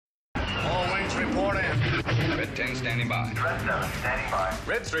report in. Red 10 standing by. Red 7 standing by.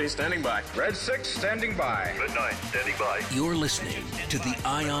 Red 3 standing by. Red 6 standing by. Red 9 standing by. You're listening to the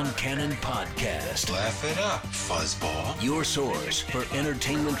Ion Cannon Podcast. Laugh it up, fuzzball. Your source for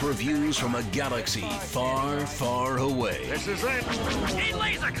entertainment reviews from a galaxy far, far away. This is it. Hey,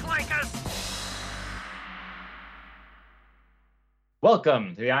 laser clankers!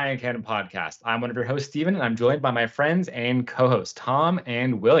 Welcome to the Ion Cannon Podcast. I'm one of your hosts, Steven, and I'm joined by my friends and co-hosts, Tom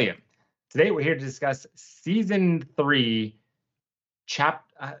and William. Today, we're here to discuss Season 3,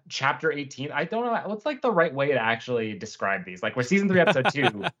 Chapter 18. I don't know, what's like the right way to actually describe these? Like, we're Season 3, Episode 2,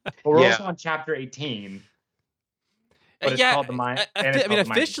 but we're also on Chapter 18. But it's called the Mind. I mean,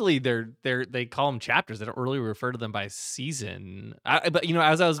 officially, they call them chapters. They don't really refer to them by season. But you know,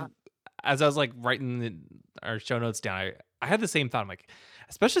 as I was like writing our show notes down, I had the same thought. I'm like,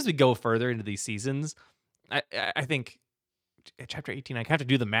 especially as we go further into these seasons, I think chapter 18. I have to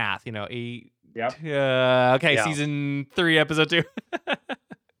do the math. You know, Season 3, Episode 2.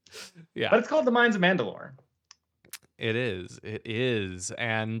 Yeah, but it's called The Mines of Mandalore. It is,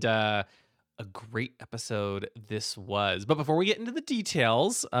 and a great episode this was. But before we get into the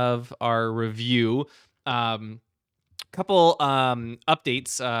details of our review, couple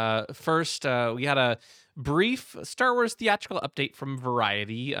updates. First, we had a brief Star Wars theatrical update from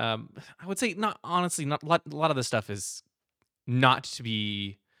Variety. I would say not a lot of this stuff is not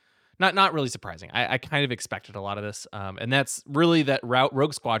really surprising. I kind of expected a lot of this, and that's really that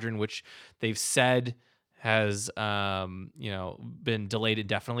Rogue Squadron, which they've said has been delayed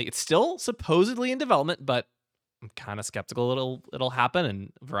indefinitely. It's still supposedly in development, but I'm kind of skeptical it'll happen,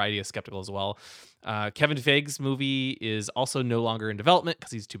 and Variety is skeptical as well. Kevin Feige's movie is also no longer in development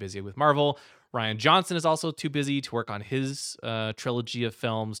because he's too busy with Marvel. Rian Johnson is also too busy to work on his trilogy of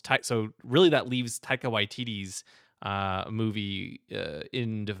films. So really that leaves Taika Waititi's movie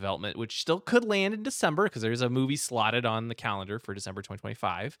in development, which still could land in December because there's a movie slotted on the calendar for December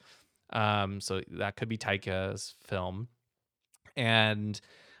 2025. So that could be Taika's film. And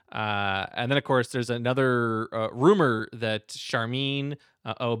then, of course, there's another rumor that Charmin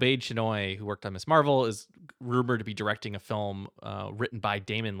Obaid-Chinoy, who worked on Ms. Marvel, is rumored to be directing a film written by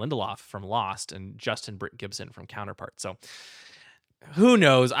Damon Lindelof from Lost and Justin Britt Gibson from Counterpart. So who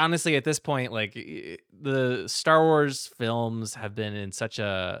knows? Honestly, at this point, like the Star Wars films have been in such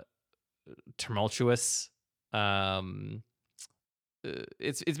a tumultuous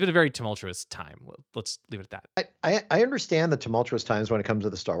it's been a very tumultuous time. Let's leave it at that. I understand the tumultuous times when it comes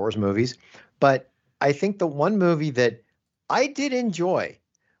to the Star Wars movies, but I think the one movie that I did enjoy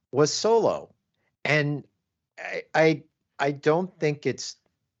was Solo, and I don't think it's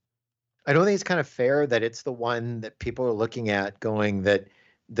kind of fair that it's the one that people are looking at going that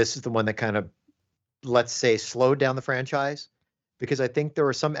this is the one that kind of, let's say, slowed down the franchise, because I think there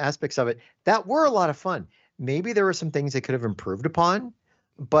were some aspects of it that were a lot of fun. Maybe there were some things they could have improved upon,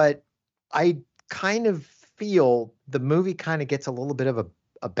 but I kind of feel the movie kind of gets a little bit of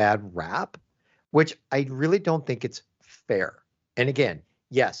a bad rap, which I really don't think it's fair. And again,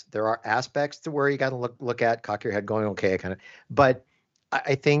 yes, there are aspects to where you got to look at, cock your head going, okay, but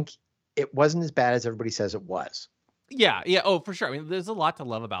I think it wasn't as bad as everybody says it was. Yeah. Oh, for sure. I mean, there's a lot to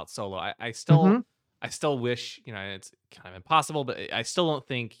love about Solo. I still wish, it's kind of impossible, but I still don't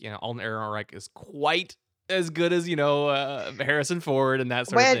think, Alden Ehrenreich is quite as good as Harrison Ford and that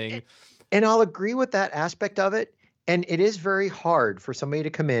sort of thing. And I'll agree with that aspect of it. And it is very hard for somebody to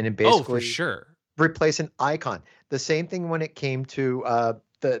come in and basically for sure replace an icon. The same thing when it came to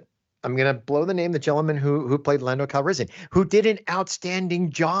I'm gonna blow the name, the gentleman who played Lando Calrissian, who did an outstanding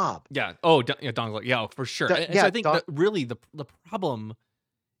job. Yeah. Oh, Don. Yeah, for sure. So I think that really the problem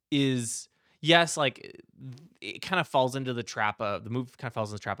is, yes, like it kind of falls into the trap of the movie. Kind of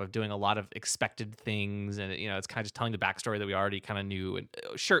falls into the trap of doing a lot of expected things, and it's kind of just telling the backstory that we already kind of knew. And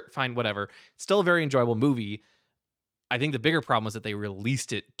sure, fine, whatever. Still a very enjoyable movie. I think the bigger problem was that they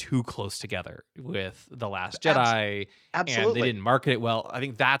released it too close together with The Last Jedi, Absolutely. And they didn't market it well. I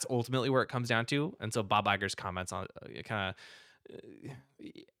think that's ultimately where it comes down to. And so Bob Iger's comments on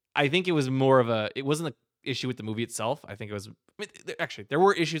I think it was more of it wasn't an issue with the movie itself. I think it was actually there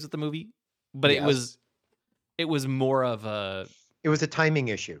were issues with the movie. But yes. it was more of it was a timing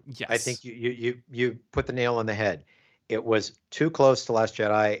issue. Yes. I think you put the nail on the head. It was too close to Last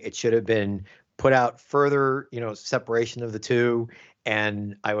Jedi. It should have been put out further, separation of the two.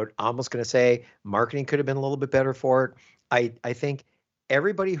 And I would almost going to say marketing could have been a little bit better for it. I think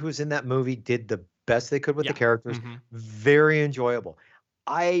everybody who's in that movie did the best they could with the characters. Mm-hmm. Very enjoyable.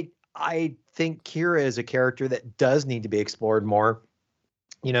 I think Kira is a character that does need to be explored more,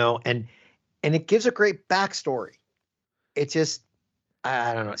 and it gives a great backstory. It just,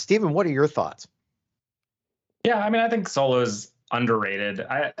 I don't know. Stephen, what are your thoughts? Yeah, I mean, I think Solo's underrated.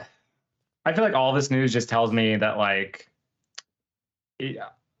 I feel like all this news just tells me that like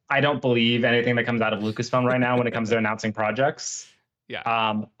I don't believe anything that comes out of Lucasfilm right now when it comes to announcing projects.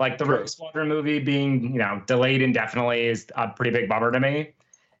 Yeah. Like the Rogue Squadron movie being, delayed indefinitely is a pretty big bummer to me.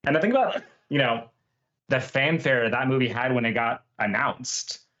 And the thing about, the fanfare that movie had when it got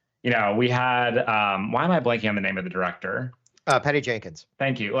announced, we had, why am I blanking on the name of the director? Patty Jenkins.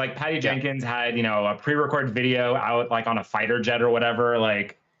 Thank you. Like Patty Jenkins had, a pre-recorded video out like on a fighter jet or whatever.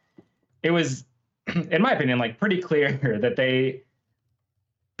 Like it was, in my opinion, like pretty clear that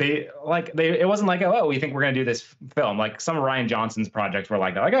it wasn't like, oh, we think we're going to do this film. Like some of Rian Johnson's projects were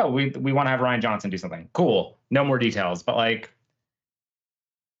like that. Like, oh, we want to have Rian Johnson do something. Cool. No more details. But like,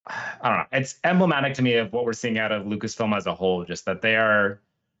 I don't know. It's emblematic to me of what we're seeing out of Lucasfilm as a whole, just that they are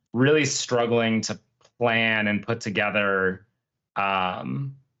really struggling to plan and put together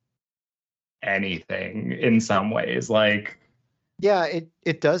anything in some ways. Like, yeah,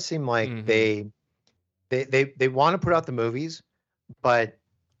 it does seem like they want to put out the movies, but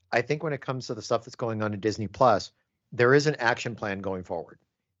I think when it comes to the stuff that's going on in Disney Plus, there is an action plan going forward.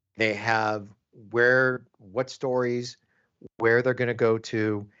 They have what stories, where they're going to go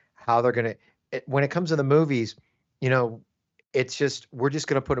to, how they're going to. When it comes to the movies, it's just we're just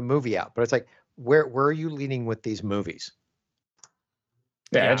going to put a movie out. But it's like, where are you leading with these movies?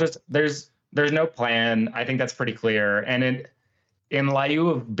 Yeah, just there's no plan. I think that's pretty clear. And in lieu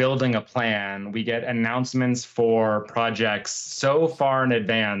of building a plan, we get announcements for projects so far in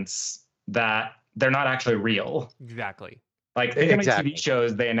advance that they're not actually real. Exactly. Like think of TV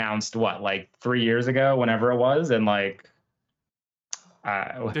shows they announced like 3 years ago, whenever it was, and like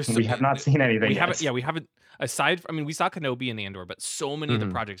we have not seen anything. We haven't. Aside from, we saw Kenobi and Andor, but so many of the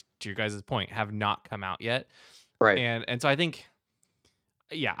projects, to your guys' point, have not come out yet. Right. And so I think.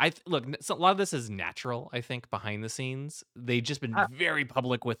 Yeah, look. So a lot of this is natural. I think behind the scenes, they've just been very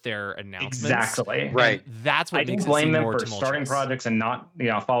public with their announcements. Exactly. Right. That's what I makes don't blame it seem them more for tumultuous. starting projects and not,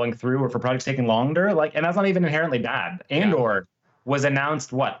 following through, or for projects taking longer. Like, and that's not even inherently bad. Andor was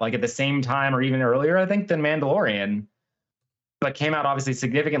announced like at the same time or even earlier, I think, than Mandalorian, but came out obviously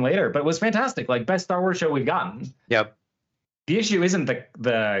significant later. But it was fantastic. Like best Star Wars show we've gotten. Yep. The issue isn't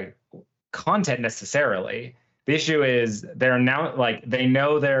the content necessarily. The issue is they're now like they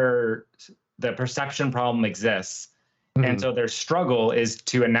know the perception problem exists, and so their struggle is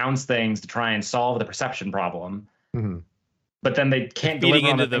to announce things to try and solve the perception problem. But then they can't feeding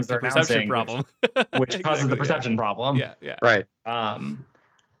deliver into on the things the they're perception announcing, problem, which causes the perception problem. Yeah. Right. And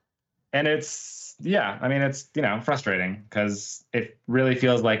it's it's frustrating because it really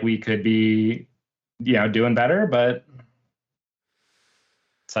feels like we could be doing better, but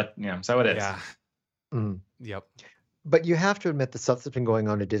so it is. Yeah. Yep. But you have to admit the stuff that's been going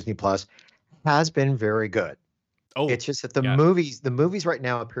on at Disney Plus has been very good. Oh, it's just that the movies right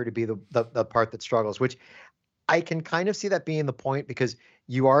now appear to be the part that struggles, which I can kind of see that being the point, because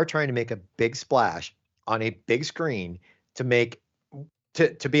you are trying to make a big splash on a big screen to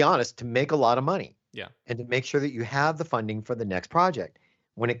be honest, to make a lot of money. Yeah. And to make sure that you have the funding for the next project.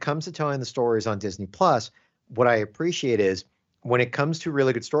 When it comes to telling the stories on Disney Plus, what I appreciate is when it comes to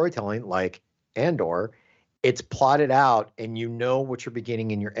really good storytelling, like Andor, it's plotted out and you know what your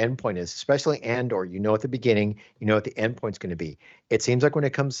beginning and your end point is, especially Andor. You know at the beginning, you know what the end point's going to be. It seems like when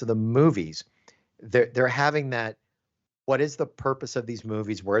it comes to the movies, they're having that, what is the purpose of these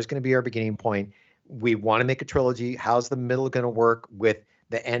movies? Where's going to be our beginning point? We want to make a trilogy. How's the middle going to work with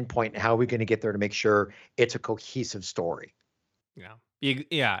the end point? And how are we going to get there to make sure it's a cohesive story?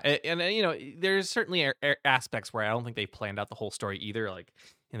 Yeah. And there's certainly aspects where I don't think they planned out the whole story either. Like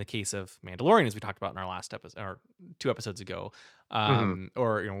in the case of Mandalorian, as we talked about in our last episode or 2 episodes ago,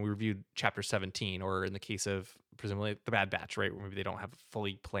 or we reviewed chapter 17, or in the case of presumably The Bad Batch, right, where maybe they don't have it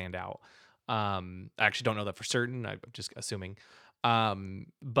fully planned out. I actually don't know that for certain. I'm just assuming.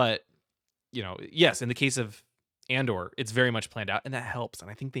 But yes, in the case of Andor, it's very much planned out, and that helps. And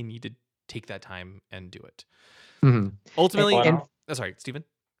I think they need to take that time and do it. Ultimately, sorry, Stephen.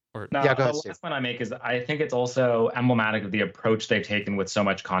 Go ahead, the last point I make is I think it's also emblematic of the approach they've taken with so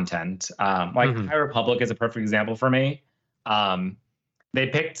much content. High Republic is a perfect example for me. They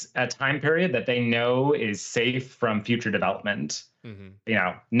picked a time period that they know is safe from future development.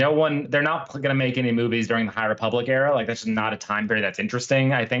 They're not going to make any movies during the High Republic era. Like, that's just not a time period that's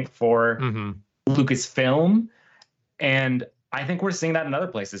interesting, I think, for Lucasfilm. And I think we're seeing that in other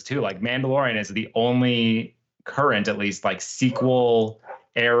places too. Like Mandalorian is the only current, at least, like sequel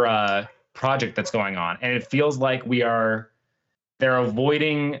era project that's going on, and it feels like they're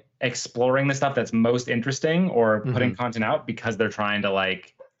avoiding exploring the stuff that's most interesting or putting content out because they're trying to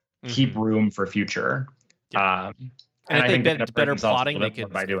keep room for future. And I think that better plotting, they could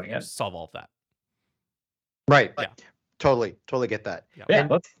could by doing it. solve all of that. Right. Yeah. Totally get that. Yeah.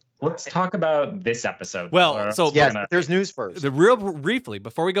 Let's talk about this episode. Well, so yes, there's news first. The real briefly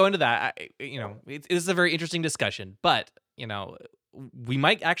before we go into that, it is a very interesting discussion, but we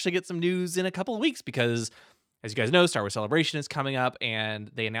might actually get some news in a couple of weeks because, as you guys know, Star Wars Celebration is coming up, and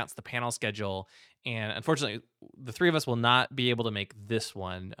they announced the panel schedule. And unfortunately, the three of us will not be able to make this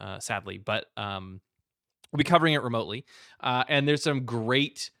one, sadly, but we'll be covering it remotely. And there's some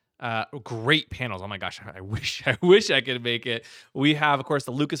great panels. Oh my gosh, I wish I could make it. We have, of course,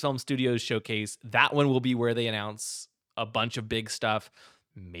 the Lucasfilm Studios showcase. That one will be where they announce a bunch of big stuff.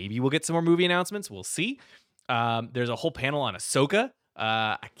 Maybe we'll get some more movie announcements. We'll see. There's a whole panel on Ahsoka.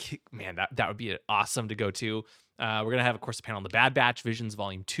 That would be awesome to go to. We're gonna have, of course, a panel on the Bad Batch Visions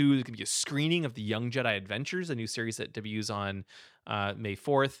Volume 2. There's gonna be a screening of the Young Jedi Adventures, a new series that debuts on May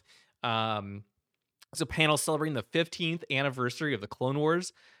 4th. It's a panel celebrating the 15th anniversary of the Clone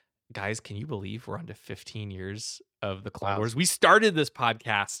Wars. Guys, can you believe we're on to 15 years of the Clone Wars? We started this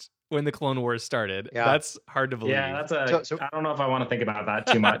podcast when the Clone Wars started. Yeah. That's hard to believe. Yeah, that's I don't know if I don't think about that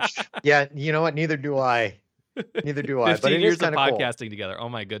too much. Yeah, you know what? Neither do I. 15 but it years is of podcasting cool. together. Oh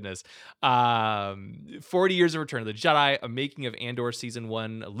my goodness. 40 years of Return of the Jedi, a making of Andor Season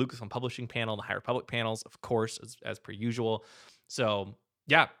 1, a Lucasfilm Publishing panel, the High Republic panels, of course, as per usual. So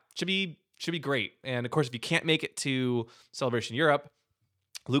yeah, should be great. And of course, if you can't make it to Celebration Europe,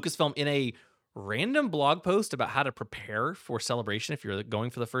 Lucasfilm, in a random blog post about how to prepare for Celebration if you're going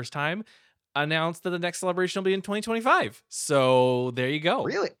for the first time, announced that the next Celebration will be in 2025. So there you go.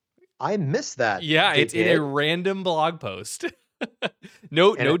 Really? I missed that. Yeah, it's in a random blog post.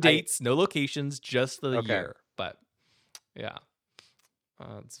 No dates, no locations, just the year. But yeah,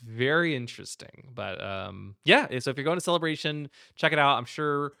 it's very interesting. But yeah, so if you're going to Celebration, check it out. I'm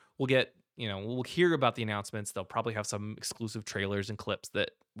sure we'll get, we'll hear about the announcements. They'll probably have some exclusive trailers and clips that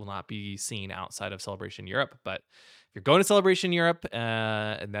will not be seen outside of Celebration Europe. But if you're going to Celebration Europe,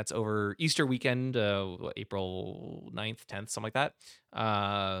 and that's over Easter weekend, April 9th, 10th, something like that,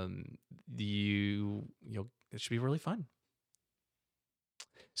 it should be really fun.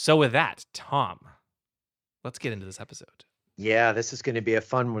 So with that, Tom, let's get into this episode. Yeah, this is going to be a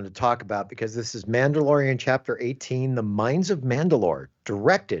fun one to talk about because this is Mandalorian Chapter 18, The Mines of Mandalore,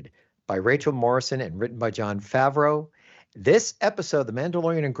 directed by Rachel Morrison and written by Jon Favreau. This episode, The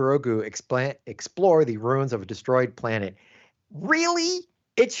Mandalorian and Grogu explore the ruins of a destroyed planet. Really?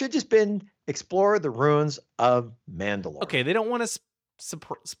 It should just been explore the ruins of Mandalore. Okay, they don't want to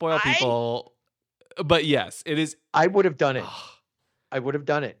spoil people, but yes, it is. I would have done it. I would have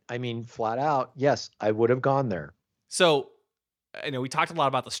done it. I mean, flat out, yes, I would have gone there. So, I know we talked a lot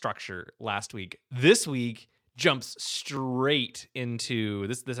about the structure last week. This week jumps straight into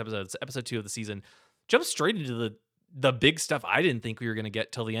this episode. It's episode 2 of the season. Jumps straight into the big stuff I didn't think we were going to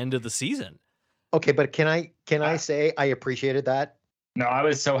get till the end of the season. Okay, but can I say I appreciated that? No, I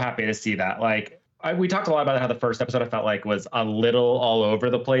was so happy to see that. Like, we talked a lot about how the first episode I felt like was a little all over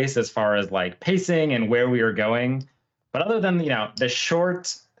the place as far as like pacing and where we were going. But other than, the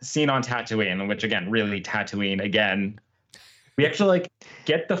short scene on Tatooine, which again, really Tatooine again, we actually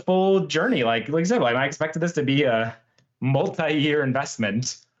get the full journey. Like I said, I expected this to be a multi-year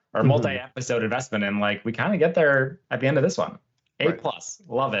investment or multi-episode investment, and we kind of get there at the end of this one. A+,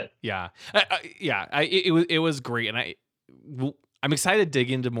 love it. Yeah, it was great, and I'm excited to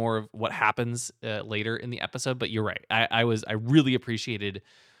dig into more of what happens later in the episode. But you're right, I really appreciated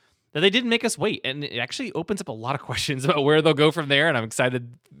that they didn't make us wait, and it actually opens up a lot of questions about where they'll go from there. And I'm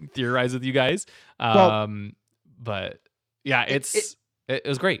excited to theorize with you guys. But yeah, it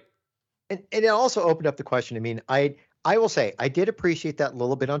was great, and it also opened up the question. I mean, I will say I did appreciate that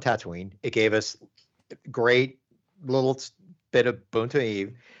little bit on Tatooine. It gave us great little bit of Boonta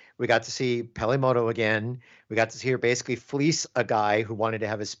Eve. We got to see Pelimoto again. We got to see her basically fleece a guy who wanted to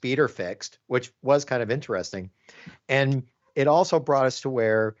have his speeder fixed, which was kind of interesting. And it also brought us to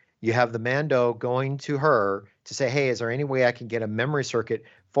where you have the Mando going to her to say, hey, is there any way I can get a memory circuit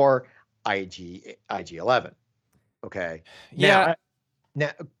for IG-11? Okay. Yeah.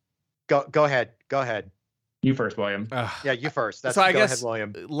 Now go ahead. You first, William. Yeah, you first. So I guess, ahead,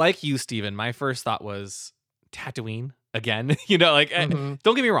 William. Like you, Steven, my first thought was Tatooine again. Don't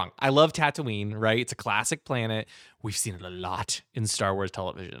get me wrong. I love Tatooine, right? It's a classic planet. We've seen it a lot in Star Wars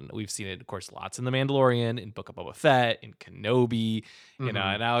television. We've seen it, of course, lots in The Mandalorian, in Book of Boba Fett, in Kenobi, and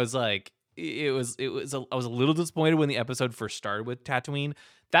I was like, I was a little disappointed when the episode first started with Tatooine.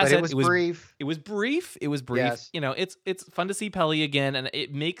 It was brief. It was brief. Yes. It's fun to see Peli again, and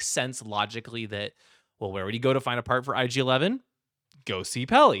it makes sense logically that, well, where would he go to find a part for IG-11? Go see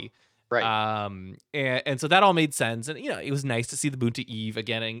Peli. Right. And so that all made sense. And, it was nice to see the Boonta Eve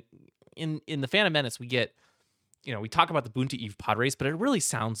again. And in the Phantom Menace, we get, we talk about the Boonta Eve pod race, but it really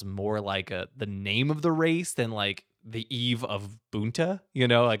sounds more like the name of the race than like the Eve of Boonta,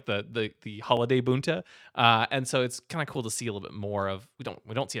 like the holiday Boonta. And so it's kind of cool to see a little bit more of,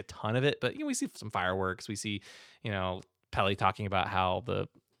 we don't see a ton of it, but we see some fireworks. We see, Peli talking about how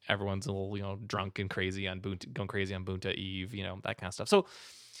everyone's a little, drunk and crazy on Boonta, going crazy on Boonta Eve, that kind of stuff. So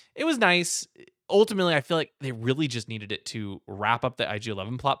it was nice. Ultimately, I feel like they really just needed it to wrap up the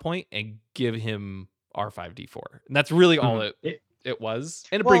IG-11 plot point and give him R5D4. And that's really all it was.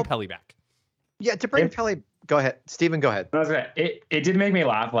 And to bring Peli back. Yeah, to bring Peli. Go ahead. Steven, go ahead. It did make me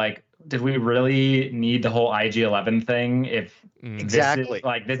laugh. Like, did we really need the whole IG-11 thing if exactly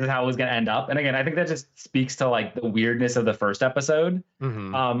this is how it was going to end up? And again, I think that just speaks to like the weirdness of the first episode.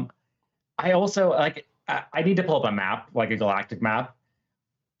 I also I need to pull up a map, like a galactic map.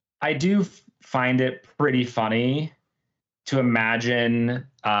 I do find it pretty funny to imagine,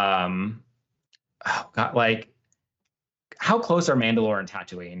 how close are Mandalore and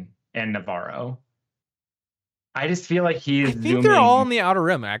Tatooine and Navarro? I just feel like I think they're all in the Outer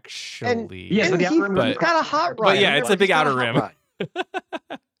Rim, actually. Yes, the Outer Rim. He's got a hot rod. But yeah, it's a big Outer Rim.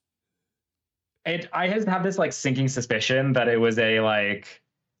 And I just have this like sinking suspicion that it was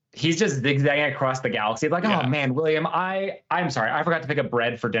he's just zigzagging across the galaxy. Like, oh man, William, I'm sorry, I forgot to pick up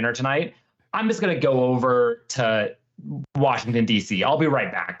bread for dinner tonight. I'm just gonna go over to Washington D.C. I'll be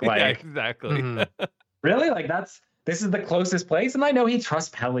right back. Like, yeah, exactly. Really? This is the closest place, and I know he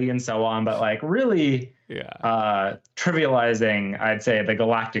trusts Peli and so on, but like really, trivializing, I'd say, the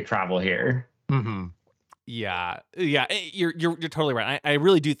galactic travel here. Yeah, you're totally right. I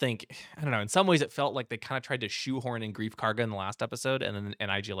really do think, I don't know, in some ways it felt like they kind of tried to shoehorn in Greef Karga in the last episode, and then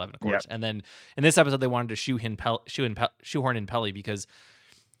IG-11, of course, and then in this episode they wanted to shoehorn in Peli because,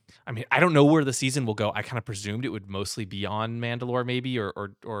 I mean, I don't know where the season will go. I kind of presumed it would mostly be on Mandalore, maybe,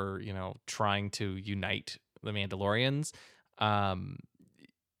 or trying to unite the Mandalorians. I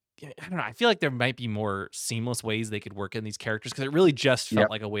don't know. I feel like there might be more seamless ways they could work in these characters because it really just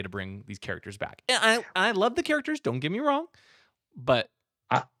felt like a way to bring these characters back. And I love the characters. Don't get me wrong, but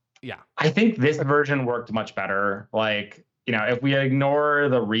I think this version worked much better. Like, if we ignore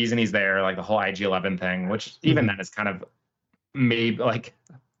the reason he's there, like the whole IG-11 thing, which even then is kind of maybe like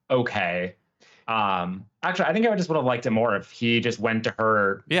okay. Actually, I think I would just would have liked it more if he just went to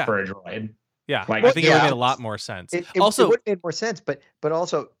her for a droid. Yeah, I think it would have made a lot more sense. It would have made more sense, but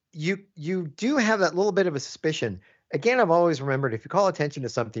also you do have that little bit of a suspicion. Again, I've always remembered if you call attention to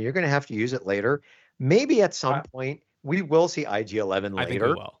something, you're going to have to use it later. Maybe at some point we will see IG-11 later. I think we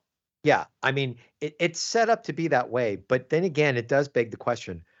will. Yeah, I mean, it's set up to be that way, but then again, it does beg the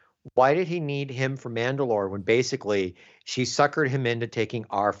question: why did he need him for Mandalore when basically she suckered him into taking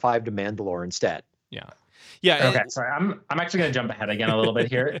R5 to Mandalore instead? Yeah. Okay. Sorry. I'm actually going to jump ahead again a little bit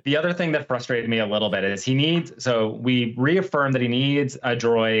here. The other thing that frustrated me a little bit is we reaffirmed that he needs a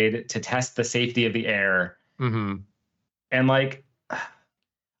droid to test the safety of the air. And like,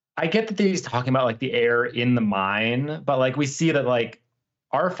 I get that he's talking about like the air in the mine, but like we see that like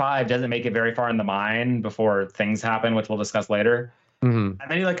R5 doesn't make it very far in the mine before things happen, which we'll discuss later. And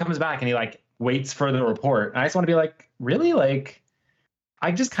then he like comes back and he like waits for the report. And I just want to be like, really? Like,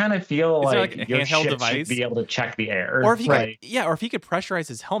 I just kind of feel like a your handheld ship device should be able to check the air. Or if he or if he could pressurize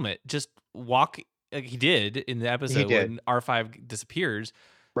his helmet, just walk like he did in the episode when R5 disappears.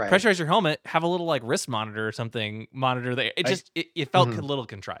 Right. Pressurize your helmet, have a little like wrist monitor or something, monitor there. It felt a little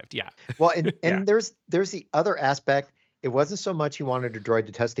contrived. Yeah. Well, and there's the other aspect. It wasn't so much he wanted a droid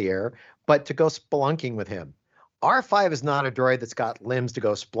to test the air, but to go spelunking with him. R5 is not a droid that's got limbs to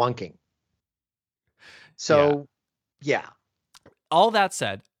go splunking. So, yeah. All that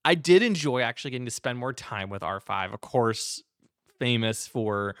said, I did enjoy actually getting to spend more time with R5. Of course, famous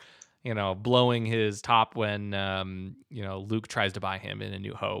for, blowing his top when, Luke tries to buy him in A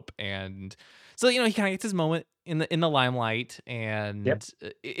New Hope. And so, he kind of gets his moment in the limelight. And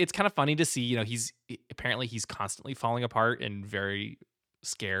it's kind of funny to see, he's constantly falling apart and very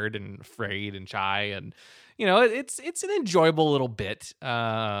scared and afraid and shy. And, it's an enjoyable little bit.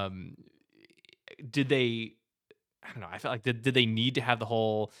 I don't know. I felt like did they need to have the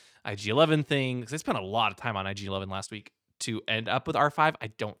whole IG-11 thing? Because they spent a lot of time on IG-11 last week to end up with R5. I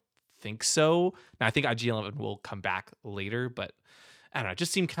don't think so. Now I think IG-11 will come back later, but I don't know. It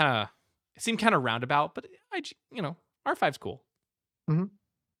just seemed kind of roundabout. But R5's cool.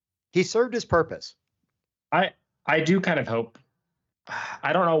 He served his purpose. I do kind of hope.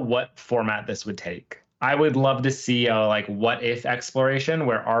 I don't know what format this would take. I would love to see a like what if exploration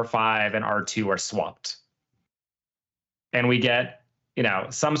where R5 and R2 are swapped. And we get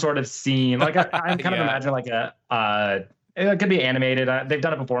some sort of scene. Like I'm kind of imagining like it could be animated. They've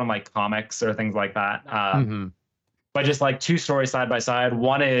done it before in like comics or things like that. But just like two stories side by side.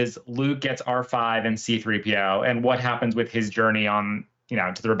 One is Luke gets R5 and C-3PO and what happens with his journey on,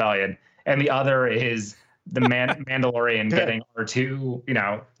 to the rebellion. And the other is the Mandalorian getting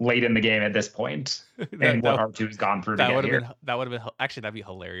R2, late in the game at this point. And what R2 has gone through to get here. That would have been, actually, that'd be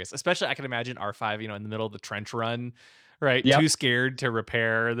hilarious. Especially I can imagine R5, in the middle of the trench run, right? Yep. Too scared to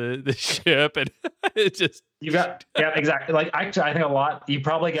repair the ship. And it just... Yeah, exactly. Like, actually, I think you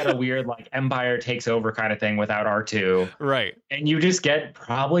probably get a weird, like, Empire takes over kind of thing without R2. Right. And you just get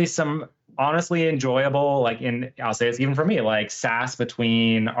probably some honestly enjoyable, like, I'll say this even for me, like, sass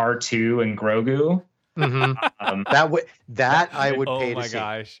between R2 and Grogu. That I would pay to see. Oh my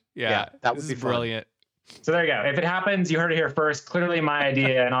gosh. Yeah, that would be brilliant. So there you go. If it happens, you heard it here first. Clearly my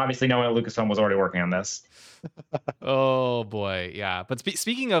idea, and obviously no one at Lucasfilm was already working on this. Oh boy, yeah. But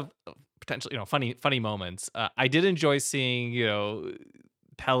speaking of potential, funny moments, I did enjoy seeing,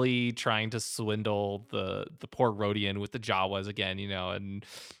 Peli trying to swindle the poor Rodian with the Jawas again, and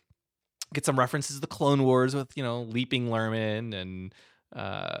get some references to the Clone Wars with, Leaping Lerman and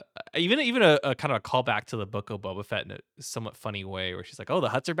even a kind of a callback to the Book of Boba Fett in a somewhat funny way, where she's like, "Oh, the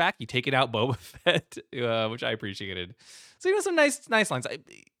Hutts are back. You taking out Boba Fett," which I appreciated. So some nice lines.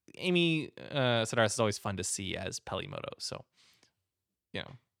 Amy Sedaris is always fun to see as Peli Motto. So it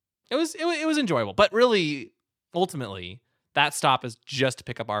was enjoyable. But really, ultimately, that stop is just to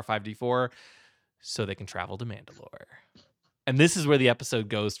pick up R5D4 so they can travel to Mandalore. And this is where the episode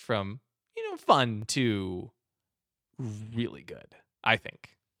goes from fun to really good, I think.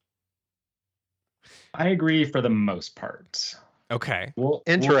 I agree for the most part. Okay.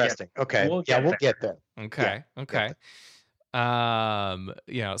 Interesting. Okay. We'll get there. Okay. Yeah, okay.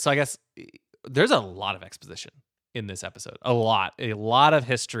 So I guess there's a lot of exposition in this episode. A lot of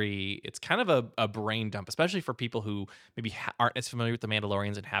history. It's kind of a brain dump, especially for people who maybe aren't as familiar with the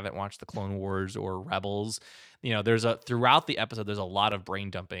Mandalorians and haven't watched the Clone Wars or Rebels. Throughout the episode, there's a lot of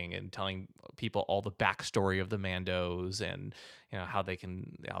brain dumping and telling people all the backstory of the Mandos and how they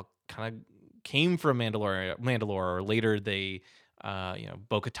can kind of came from Mandalore, or later they.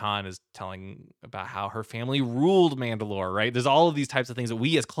 Bo-Katan is telling about how her family ruled Mandalore, right? There's all of these types of things that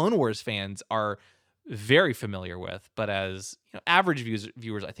we as Clone Wars fans are very familiar with, but as average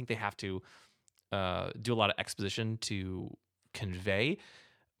viewers, I think they have to do a lot of exposition to convey.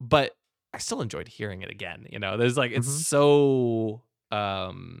 But I still enjoyed hearing it again. There's like it's so,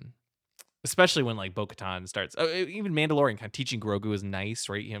 especially when like Bo-Katan starts. Even Mandalorian kind of teaching Grogu is nice,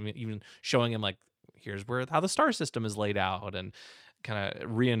 right? Even showing him like, here's how the star system is laid out, and kind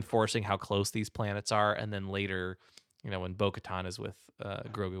of reinforcing how close these planets are. And then later, when Bo-Katan is with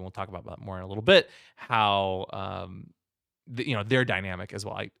Grogu, we'll talk about that more in a little bit, how, their dynamic as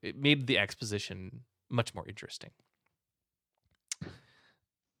well. It made the exposition much more interesting.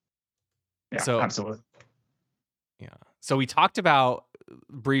 Yeah, so, absolutely. Yeah. So we talked about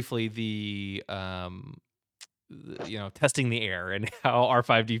briefly the testing the air and how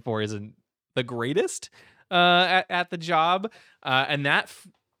R5D4 isn't the greatest at the job, and that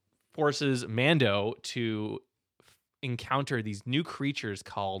forces Mando to encounter these new creatures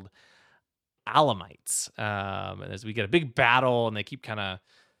called Alamites, and as we get a big battle, and they keep kind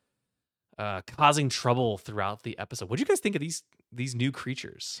of causing trouble throughout the episode. What do you guys think of these new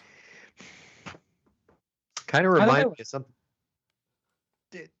creatures? Kind of reminded me of something.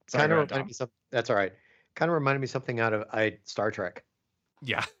 That's all right. Kind of reminded me of something out of Star Trek.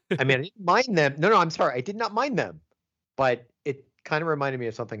 Yeah. I mean, I didn't mind them. No, I'm sorry. I did not mind them. But it kind of reminded me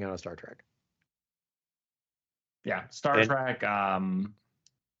of something out of Star Trek. Yeah. Star Trek, I don't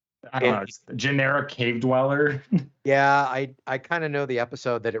know, generic cave dweller. Yeah, I kind of know the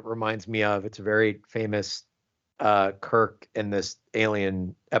episode that it reminds me of. It's a very famous Kirk in this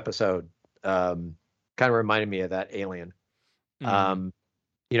Alien episode. Kind of reminded me of that Alien.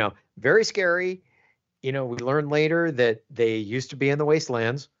 Very scary. We learn later that they used to be in the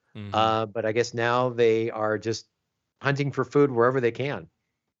wastelands, but I guess now they are just hunting for food wherever they can.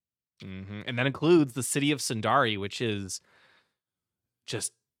 And that includes the city of Sundari, which is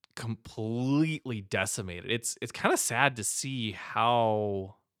just completely decimated. It's kind of sad to see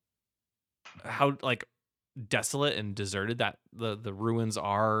how like desolate and deserted that the ruins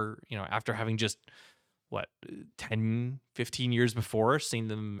are, after having just 10, 15 years before seen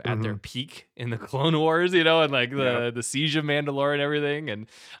them at their peak in the Clone Wars, and like the siege of Mandalore and everything. And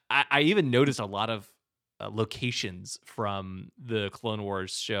I even noticed a lot of locations from the Clone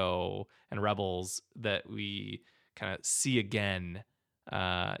Wars show and Rebels that we kind of see again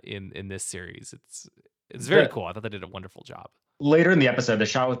in this series. It's very cool. I thought they did a wonderful job. later in the episode, the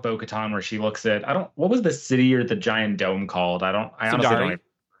shot with Bo-Katan where she looks at what was the city or the giant dome called? I honestly don't even,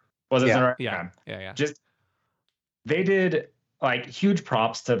 was it Sundari? Yeah. Just they did like huge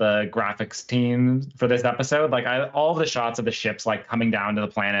props to the graphics team for this episode. Like all of the shots of the ships like coming down to the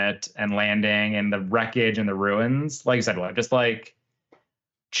planet and landing and the wreckage and the ruins, like you said,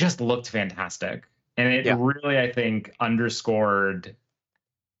 just looked fantastic. And it really, I think, underscored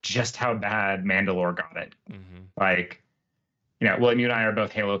just how bad Mandalore got it. Mm-hmm. Like, William, you and I are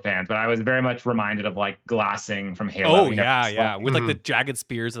both Halo fans, but I was very much reminded of like glassing from Halo. Oh, yeah. With like the jagged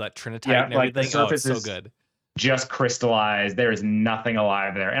spears of that Trinitite and everything. Like the surface it's so good. Just crystallized. There is nothing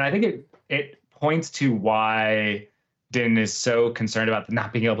alive there. And I think it points to why Din is so concerned about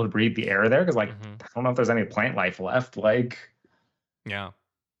not being able to breathe the air there. Because I don't know if there's any plant life left. Like, it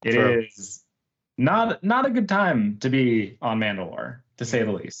is not a good time to be on Mandalore, to say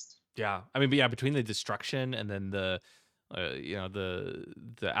the least. Yeah. I mean, but between the destruction and then the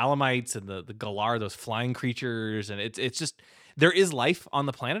Alamites and the Galar, those flying creatures, and it's just, there is life on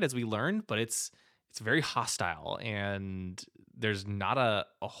the planet as we learn, but it's very hostile and there's not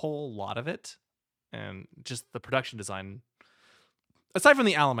a whole lot of it. And just the production design, aside from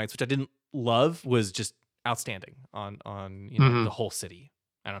the Alamites, which I didn't love, was just outstanding on the whole city.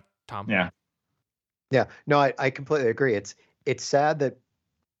 I don't know, Tom. Yeah. No, I completely agree. It's sad that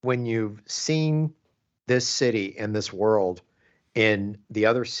when you've seen this city and this world in the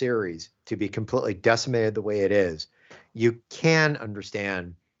other series to be completely decimated the way it is, you can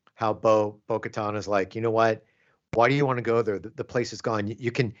understand how Bo-Katan is like, you know what? Why do you want to go there? The place is gone.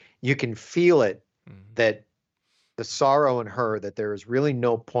 You can feel it, that the sorrow in her, that there is really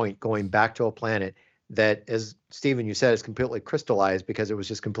no point going back to a planet that, as Stephen, you said, is completely crystallized because it was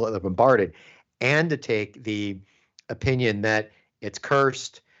just completely bombarded, and to take the opinion that it's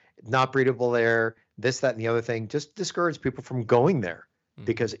cursed, not breathable there, this, that, and the other thing, just discourage people from going there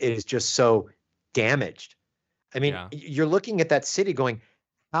because it is just so damaged. I mean, you're looking at that city going,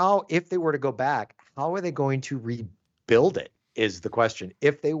 how, if they were to go back, how are they going to rebuild it is the question,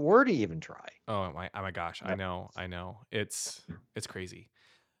 if they were to even try. Oh my gosh. I know. It's crazy.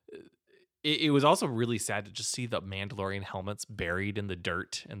 It was also really sad to just see the Mandalorian helmets buried in the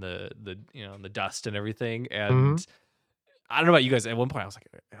dirt and the dust and everything. And I don't know about you guys. At one point I was like,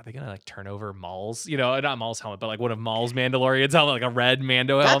 are they going to like turn over Maul's, not Maul's helmet, but like one of Maul's Mandalorian's helmet, like a red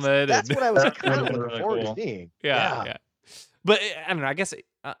Mando helmet. That's what I was kind of looking forward to seeing. Yeah. But I don't know. I guess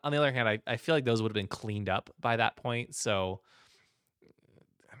on the other hand, I feel like those would have been cleaned up by that point. So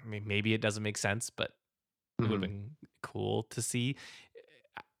I mean, maybe it doesn't make sense, but it would have been cool to see.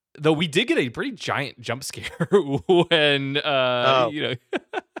 Though we did get a pretty giant jump scare when when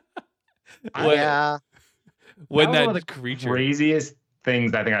that one of the creature, craziest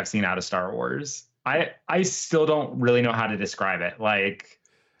things I think I've seen out of Star Wars. I still don't really know how to describe it. Like,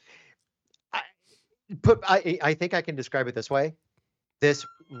 I think I can describe it this way: this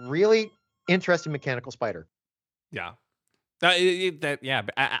really interesting mechanical spider. Yeah, they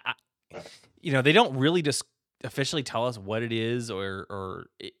don't really just officially tell us what it is, or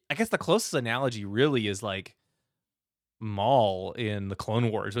I guess the closest analogy really is like Maul in the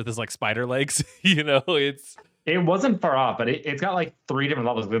Clone Wars with his like spider legs. It wasn't far off, but it's got like 3 different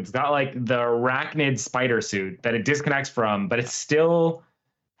levels. It's got like the arachnid spider suit that it disconnects from, but it's still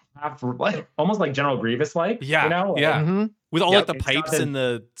like almost like General Grievous like. With all like the pipes and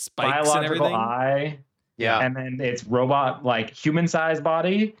the spikes and everything. Eye. Yeah. And then it's robot like human sized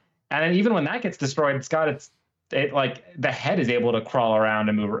body. And then even when that gets destroyed, it's got it like the head is able to crawl around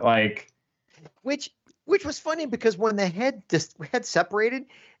and move like, which was funny because when the head separated,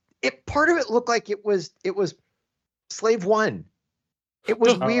 part of it looked like it was Slave One. It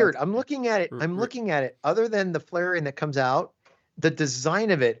was weird. I'm looking at it. Other than the flaring that comes out, the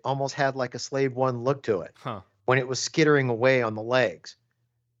design of it almost had like a Slave One look to it. When it was skittering away on the legs.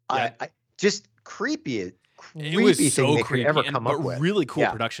 I just creepy. It was so thing they creepy, could ever come up with. Really cool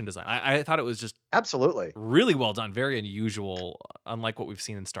production design. I thought it was just absolutely really well done, very unusual, unlike what we've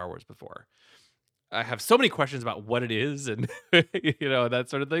seen in Star Wars before. I have so many questions about what it is and that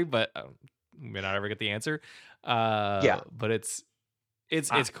sort of thing, but we may not ever get the answer. But it's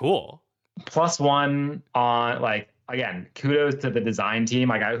cool. +1 on, like, again, kudos to the design team.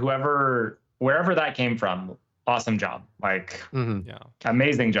 Like wherever that came from, awesome job. Like,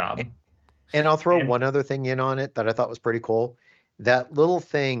 amazing job. And I'll throw one other thing in on it that I thought was pretty cool. That little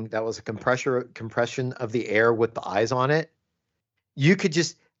thing that was a compression of the air with the eyes on it. You could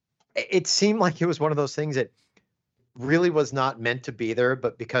just, it seemed like it was one of those things that really was not meant to be there,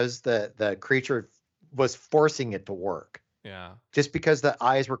 but because the creature was forcing it to work. Yeah. Just because the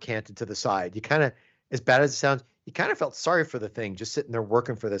eyes were canted to the side. You kind of, as bad as it sounds, you kind of felt sorry for the thing just sitting there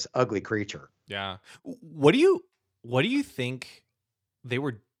working for this ugly creature. Yeah. What do you think they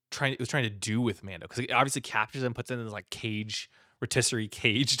were trying to do with Mando? Because it obviously captures him, puts him in this like cage, rotisserie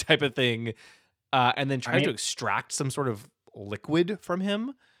cage type of thing, and then tries to extract some sort of liquid from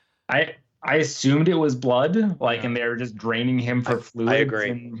him. I assumed it was blood, and they were just draining him for fluids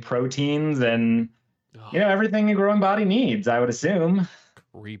and proteins and everything a growing body needs, I would assume.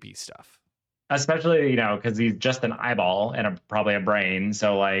 Creepy stuff. Especially, because he's just an eyeball and probably a brain.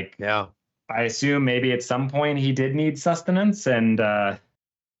 So yeah. I assume maybe at some point he did need sustenance, and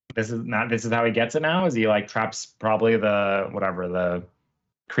this is how he gets it now. Is he traps probably the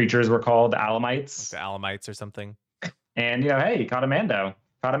creatures were called, the Alamites, the Alamites or something. And hey, he caught a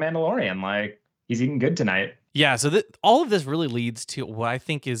Mandalorian. He's eating good tonight. Yeah. So all of this really leads to what I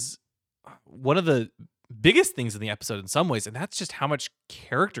think is one of the biggest things in the episode in some ways, and that's just how much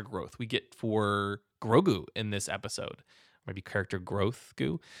character growth we get for Grogu in this episode. Maybe character growth,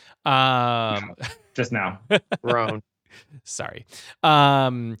 Goo. Just now. Grown. Sorry.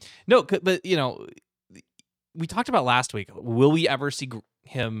 No, but we talked about last week. Will we ever see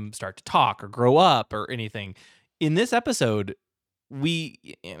him start to talk or grow up or anything? In this episode,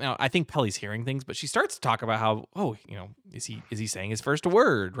 I think Pelly's hearing things, but she starts to talk about how, is he saying his first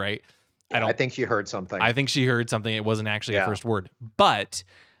word, right? I think she heard something. I think she heard something. It wasn't actually a first word, but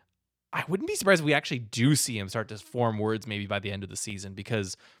I wouldn't be surprised if we actually do see him start to form words maybe by the end of the season,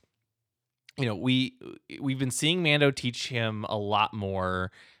 because we've been seeing Mando teach him a lot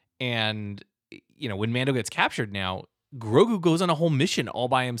more, and when Mando gets captured now, Grogu goes on a whole mission all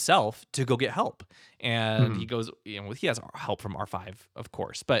by himself to go get help, and he goes, he has help from R5, of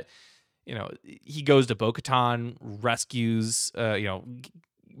course, but he goes to Bo-Katan, rescues,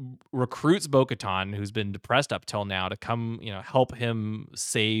 recruits Bo-Katan, who's been depressed up till now, to come, help him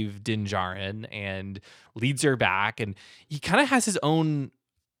save Din Djarin, and leads her back, and he kind of has his own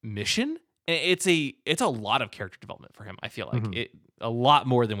mission. It's a lot of character development for him. I feel like a lot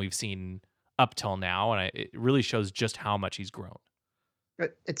more than we've seen up till now, and it really shows just how much he's grown.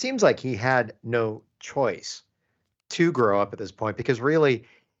 It seems like he had no choice to grow up at this point, because really,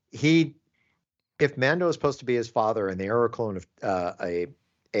 if Mando is supposed to be his father and they are a clone of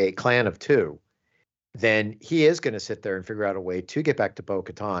a clan of two, then he is going to sit there and figure out a way to get back to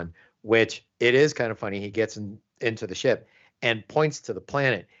Bo-Katan, which it is kind of funny. He gets into the ship and points to the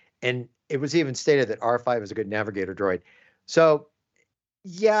planet, and it was even stated that R5 is a good navigator droid. So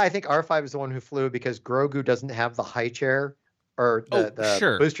yeah, I think R5 is the one who flew, because Grogu doesn't have the high chair or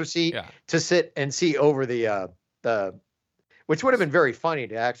the booster seat to sit and see over the which would have been very funny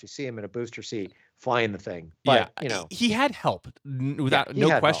to actually see him in a booster seat flying the thing. But he had help without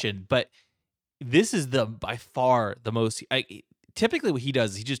no question. Help. But this is by far the most. Typically, what he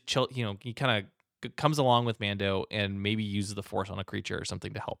does is he just chill. He kind of comes along with Mando and maybe uses the Force on a creature or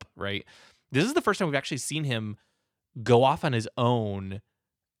something to help. Right. This is the first time we've actually seen him go off on his own,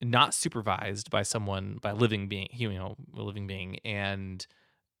 not supervised by a living being, and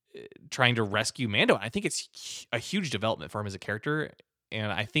trying to rescue Mando. I think it's a huge development for him as a character,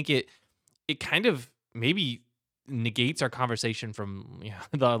 and I think it kind of maybe negates our conversation from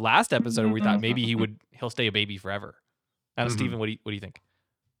the last episode where we thought maybe he'll stay a baby forever. Steven, what do you think?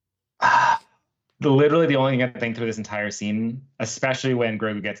 Literally the only thing I think through this entire scene, especially when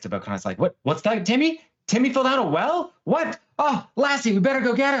Grogu gets to Bo-Katan, it's like, what's that, Timmy? Timmy fell down a well? What? Oh, Lassie, we better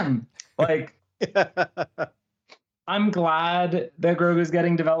go get him. I'm glad that Grogu's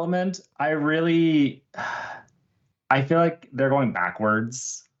getting development. I feel like they're going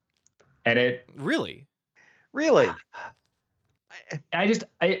backwards. And it really, I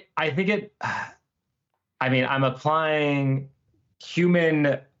think it, I'm applying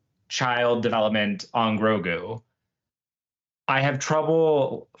human child development on Grogu. I have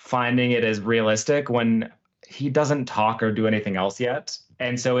trouble finding it as realistic when he doesn't talk or do anything else yet.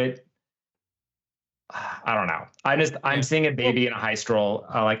 And so I don't know. I'm seeing a baby in a high stroll,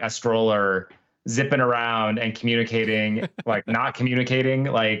 a stroller, zipping around and communicating, not communicating,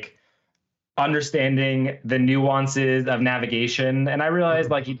 understanding the nuances of navigation. And I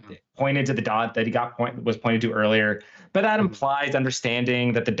realized he pointed to the dot that was pointed to earlier, but that implies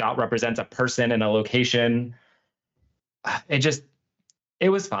understanding that the dot represents a person and a location. It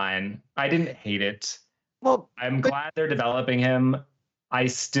was fine. I didn't hate it. Well, I'm glad they're developing him. I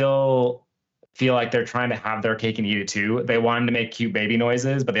still feel like they're trying to have their cake and eat it too. They want him to make cute baby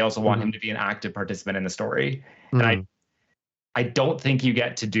noises, but they also want him to be an active participant in the story. And I don't think you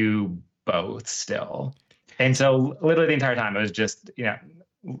get to do both still. And so literally the entire time it was just,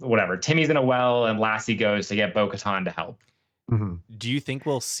 whatever. Timmy's in a well and Lassie goes to get Bo-Katan to help. Do you think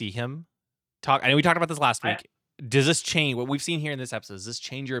we'll see him talk? I know we talked about this last week. Does this change what we've seen here in this episode? Does this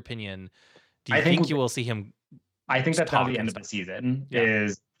change your opinion? Do you I think think you will see him? I think that's how the talk end and of the stuff? season Yeah.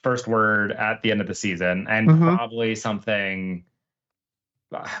 is first word at the end of the season, and Mhm. probably something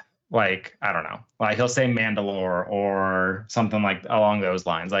like, I don't know, like he'll say Mandalore or something like along those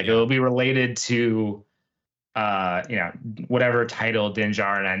lines. Like Yeah. it'll be related to whatever title Din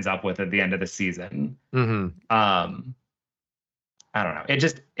Djarin ends up with at the end of the season. Mhm. I don't know.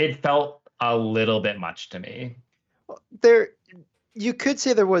 It felt a little bit much to me. There, you could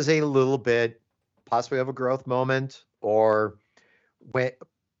say there was a little bit possibly of a growth moment, or when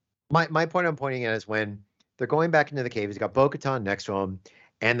my point I'm pointing at is when they're going back into the cave. He's got Bo-Katan next to him,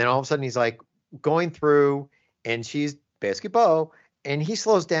 and then all of a sudden he's like going through, and she's basically Bo, and he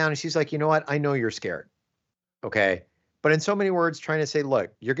slows down, and she's like, you know what? I know you're scared, okay, but in so many words, trying to say,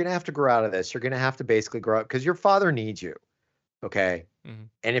 look, you're gonna have to grow out of this. You're gonna have to basically grow up because your father needs you, okay,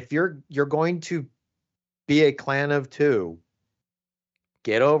 and if you're going to be a clan of two,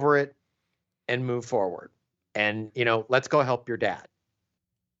 get over it and move forward, and let's go help your dad.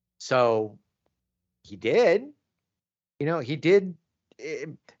 So he did. He did.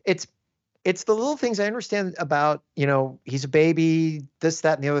 It's the little things I understand about, he's a baby, this,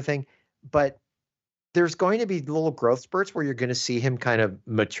 that, and the other thing, but there's going to be little growth spurts where you're going to see him kind of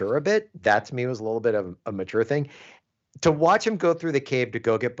mature a bit. That to me was a little bit of a mature thing. To watch him go through the cave to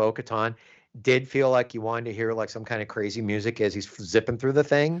go get Bo-Katan did feel like you wanted to hear like some kind of crazy music as he's zipping through the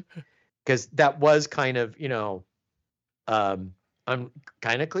thing, because that was kind of, kind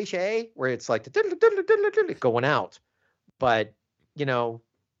of cliche where it's like going out, but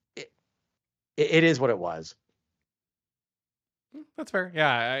it is what it was. That's fair.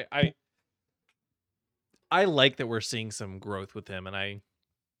 Yeah, I like that we're seeing some growth with him, and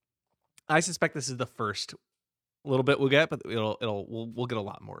I suspect this is the first little bit we'll get, but we'll get a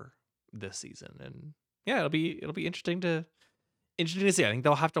lot more this season, and yeah, it'll be interesting to see. I think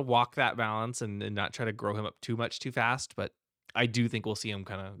they'll have to walk that balance and not try to grow him up too much too fast, but I do think we'll see him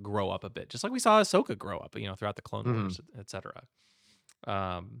kind of grow up a bit, just like we saw Ahsoka grow up, throughout the Clone Wars, etc.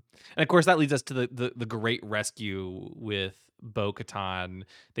 And of course that leads us to the great rescue with Bo-Katan.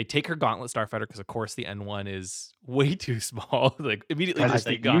 They take her gauntlet starfighter because of course the N1 is way too small. Like immediately It's just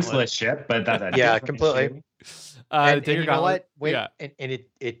a the gauntlet. useless ship, but that's a Yeah, different completely. issue. And take her you know gauntlet. what? Yeah. And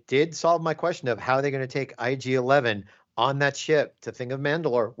it did solve my question of how they're going to take IG-11 on that ship to think of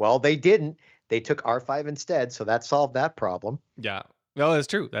Mandalore. Well, they didn't. They took R5 instead, so that solved that problem. Yeah. No, that's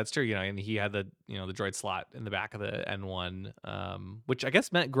true. That's true. And he had the the droid slot in the back of the N1, which I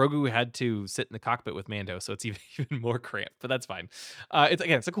guess meant Grogu had to sit in the cockpit with Mando, so it's even more cramped. But that's fine.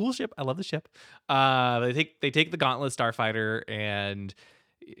 It's a cool ship. I love the ship. They take the Gauntlet starfighter, and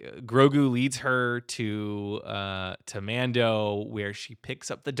Grogu leads her to Mando, where she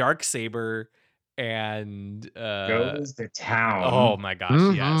picks up the Darksaber and Goes to town. oh my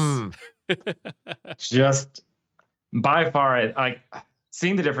gosh, yes. Just by far, like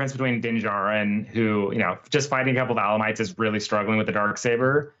seeing the difference between Din Djarin, who just fighting a couple of Alamites is really struggling with the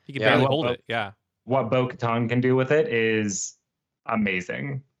Darksaber. He can barely hold it. Yeah. What Bo-Katan can do with it is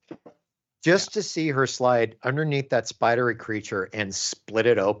amazing. Just to see her slide underneath that spidery creature and split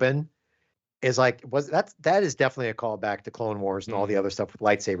it open is like that is definitely a callback to Clone Wars and all the other stuff with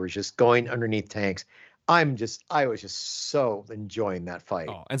lightsabers just going underneath tanks. I was just so enjoying that fight.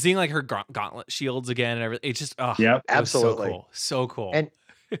 Oh, and seeing like her gauntlet shields again and everything. It's just Yep, absolutely so cool. And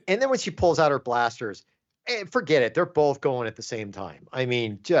then when she pulls out her blasters, forget it. They're both going at the same time. I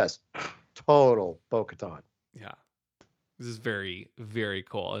mean, just total Bo-Katan. Yeah, this is very, very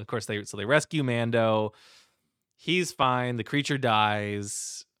cool. And of course, they rescue Mando. He's fine. The creature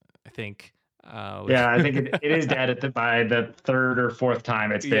dies, I think. I think it is dead by the third or fourth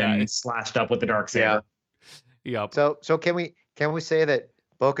time it's been slashed up with the Darksaber. Yep. So can we say that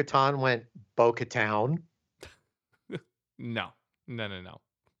Bo-Katan went Bo-Katown? No.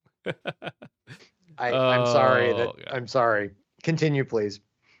 I'm sorry. I'm sorry. Continue, please.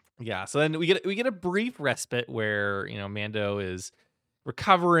 Yeah. So then we get a brief respite where Mando is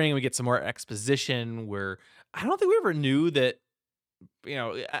recovering. We get some more exposition where I don't think we ever knew that.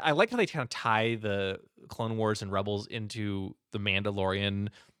 I like how they kind of tie the Clone Wars and Rebels into the Mandalorian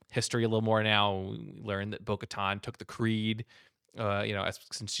history a little more now. We learn that Bo-Katan took the creed,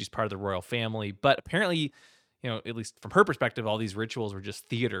 since she's part of the royal family. But apparently, at least from her perspective, all these rituals were just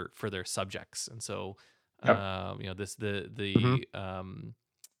theater for their subjects. And so,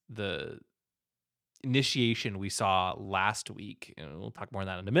 the initiation we saw last week, and we'll talk more on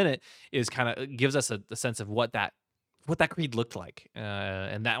that in a minute, is kind of gives us a sense of what that creed looked like,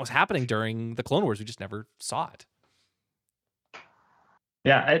 and that was happening during the Clone Wars. We just never saw it.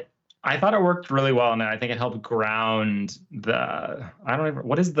 Yeah, I thought it worked really well, and I think it helped ground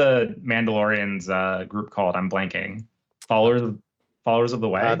what is the Mandalorians group called? I'm blanking. Followers of the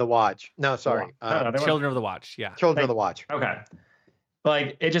Way. The Watch. No, sorry. Children of the Watch. Yeah. Children of the Watch. Okay.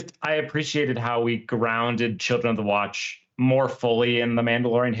 Like I appreciated how we grounded Children of the Watch more fully in the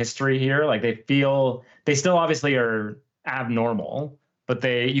Mandalorian history here. Like they still obviously are abnormal, but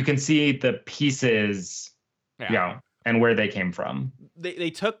you can see the pieces, and where they came from. They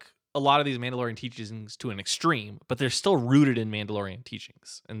took a lot of these Mandalorian teachings to an extreme, but they're still rooted in Mandalorian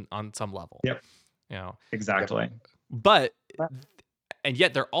teachings and on some level. Yep. Exactly. But and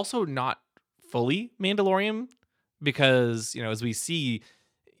yet they're also not fully Mandalorian because, as we see,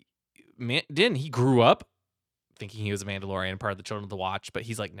 Din, he grew up thinking he was a Mandalorian, part of the Children of the Watch, but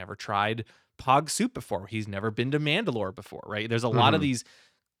he's like never tried Pog soup before. He's never been to Mandalore before, right? There's a lot of these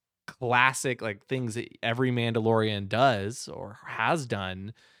classic like things that every Mandalorian does or has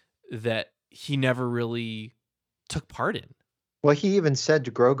done that he never really took part in. Well, he even said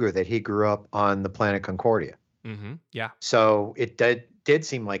to Grogu that he grew up on the planet Concordia. Mm-hmm. Yeah. So it did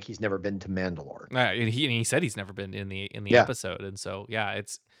seem like he's never been to Mandalore. And he said he's never been in the episode, and so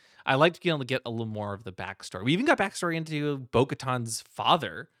I liked being able to get a little more of the backstory. We even got backstory into Bo-Katan's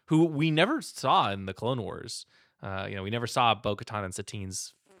father, who we never saw in the Clone Wars. We never saw Bo-Katan and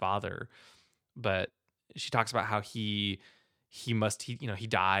Satine's father, but she talks about how he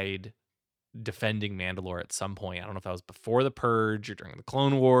died defending Mandalore at some point. I don't know if that was before the Purge or during the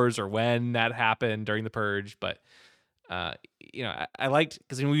Clone Wars or when that happened during the Purge, but I liked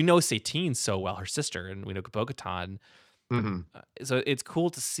because we know Satine so well, her sister, and we know Bo-Katan. So it's cool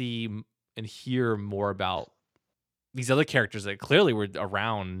to see and hear more about these other characters that clearly were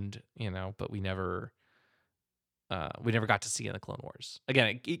around, but we never got to see in the Clone Wars.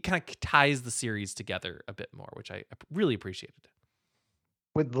 Again, it kind of ties the series together a bit more, which I really appreciated.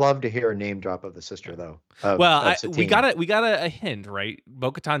 Would love to hear a name drop of the sister, though. We got a hint, right?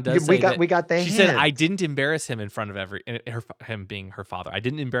 Bo-Katan does say we got the hint. She said, "I didn't embarrass him in front of him being her father. I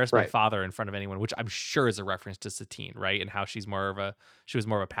didn't embarrass my father in front of anyone," which I'm sure is a reference to Satine, right? And how she was more of a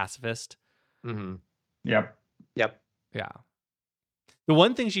pacifist. Mm-hmm. Yep. Yeah. The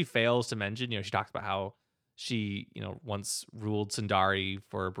one thing she fails to mention, she talks about how she, once ruled Sundari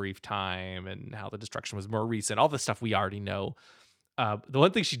for a brief time and how the destruction was more recent. All the stuff we already know. The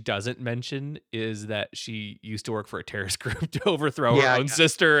one thing she doesn't mention is that she used to work for a terrorist group to overthrow her own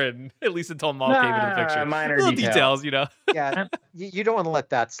sister, and at least until Maul came into the picture. Minor little details, Yeah, you don't want to let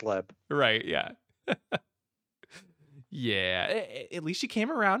that slip. Right, yeah. Yeah, at least she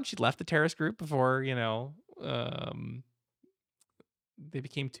came around. She left the terrorist group before, they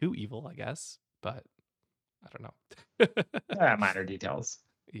became too evil, I guess. But I don't know. Minor details.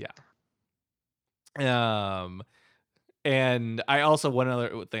 Yeah. And I also, one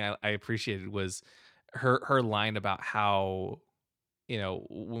other thing I appreciated was her line about how,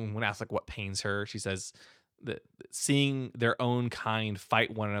 when asked like what pains her, she says that seeing their own kind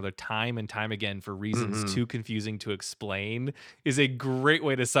fight one another time and time again for reasons too confusing to explain is a great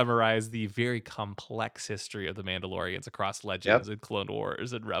way to summarize the very complex history of the Mandalorians across Legends and Clone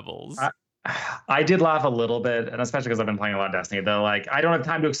Wars and Rebels. I did laugh a little bit, and especially because I've been playing a lot of Destiny. They're like, I don't have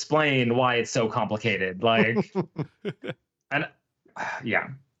time to explain why it's so complicated. Like, and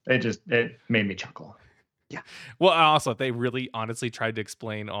it made me chuckle. Yeah. Well, also, they really honestly tried to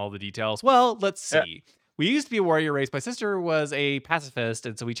explain all the details. Well, let's see. We used to be a warrior race. My sister was a pacifist,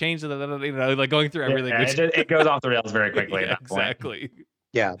 and so we changed like going through everything. It goes off the rails very quickly. Yeah, exactly.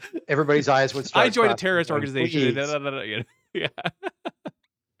 Yeah. Everybody's eyes would start. I joined a terrorist organization. Yeah.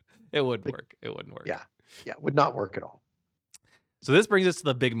 It wouldn't work. Yeah. It would not work at all. So this brings us to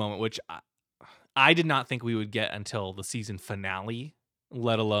the big moment, which I did not think we would get until the season finale,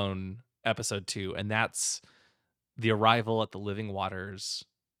 let alone episode 2. And that's the arrival at the living waters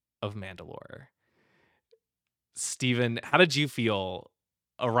of Mandalore. Steven, how did you feel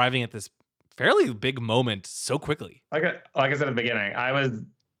arriving at this fairly big moment so quickly? Like I said at the beginning, I was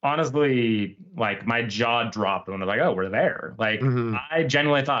honestly, like, my jaw dropped when I was like, oh, we're there. Like, I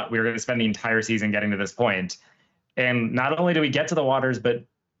genuinely thought we were going to spend the entire season getting to this point. And not only do we get to the waters, but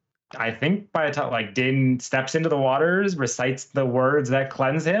I think by the time, like, Din steps into the waters, recites the words that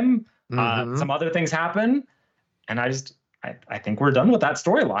cleanse him, some other things happen. And I think we're done with that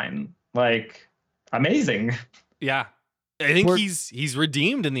storyline. Like, amazing. Yeah. I think he's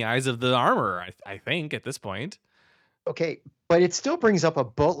redeemed in the eyes of the armor, I think, at this point. Okay, but it still brings up a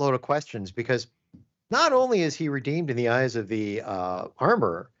boatload of questions because not only is he redeemed in the eyes of the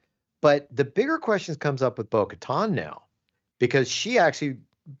armorer, but the bigger questions comes up with Bo-Katan now because she went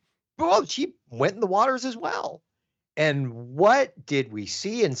in the waters as well. And what did we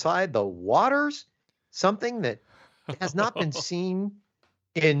see inside the waters? Something that has not been seen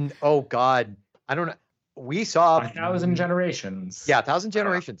in, oh God, I don't know. We saw 1,000 generations. Yeah, 1,000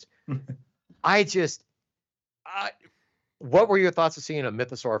 generations. What were your thoughts of seeing a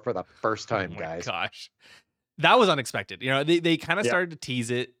mythosaur for the first time, guys? Gosh, that was unexpected. They kind of started to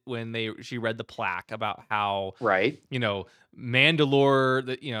tease it when she read the plaque about how Mandalore,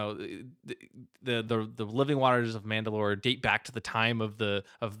 the living waters of Mandalore date back to the time of the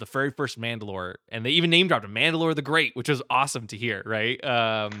very first Mandalore, and they even name dropped Mandalore the Great, which was awesome to hear, right?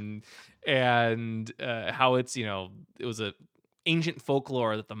 And how it's it was a ancient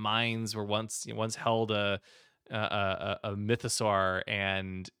folklore that the mines were once held a mythosaur,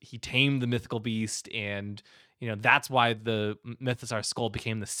 and he tamed the mythical beast, and that's why the mythosaur skull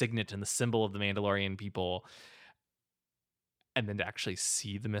became the signet and the symbol of the Mandalorian people. And then to actually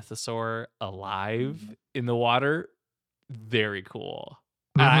see the mythosaur alive in the water, very cool.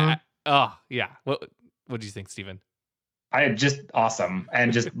 Mm-hmm. What do you think, Steven? Just awesome,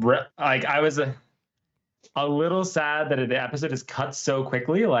 and just I was a little sad that the episode is cut so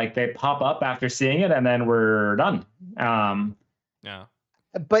quickly. Like they pop up after seeing it, and then we're done. Yeah.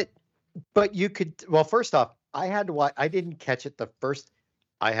 But you could. Well, first off, I had to watch. I didn't catch it the first.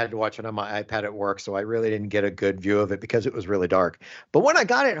 I had to watch it on my iPad at work, so I really didn't get a good view of it because it was really dark. But when I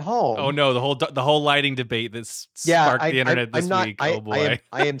got it home, oh no, the whole lighting debate that sparked the internet this week. Oh boy,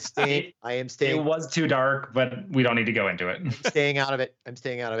 I am staying. It was too dark, but we don't need to go into it. I'm staying out of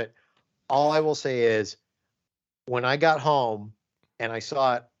it. All I will say is, when I got home and I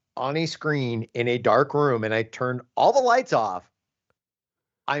saw it on a screen in a dark room, and I turned all the lights off,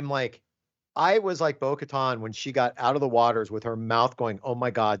 I was like Bo-Katan when she got out of the waters with her mouth going, "Oh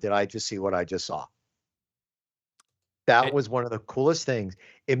my God, did I just see what I just saw?" That was one of the coolest things.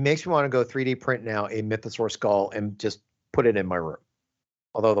 It makes me want to go 3D print now a mythosaur skull and just put it in my room.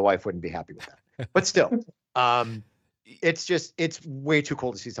 Although the wife wouldn't be happy with that. But still, it's way too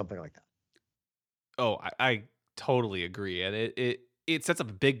cool to see something like that. Oh, I totally agree. And it sets up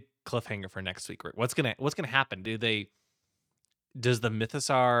a big cliffhanger for next week. What's gonna happen? Does the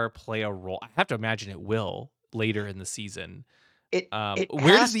mythosaur play a role? I have to imagine it will later in the season.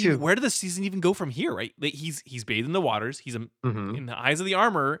 Where did the season even go from here? Right, he's bathed in the waters. He's in the eyes of the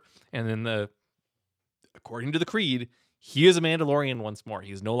armor, and then according to the creed, he is a Mandalorian once more.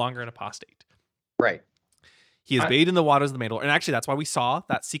 He's no longer an apostate. Right. He is bathed in the waters of the Mandalore, and actually, that's why we saw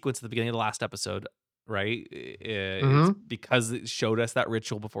that sequence at the beginning of the last episode. Right, it's because it showed us that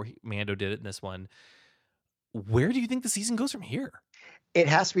ritual before Mando did it in this one. Where do you think the season goes from here? It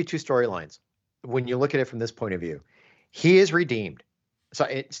has to be two storylines. When you look at it from this point of view, he is redeemed. So,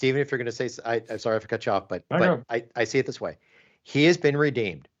 Steven, if you're going to say, I'm sorry if I cut you off, but I see it this way. He has been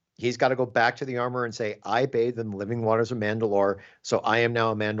redeemed. He's got to go back to the armor and say, I bathed in the living waters of Mandalore, so I am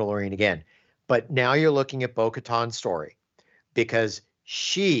now a Mandalorian again. But now you're looking at Bo-Katan's story, because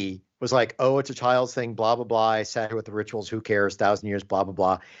she was like, oh, it's a child's thing, blah, blah, blah. I sat here with the rituals. Who cares? 1,000 years, blah, blah,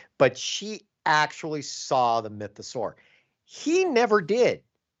 blah. But she actually saw the mythosaur. He never did.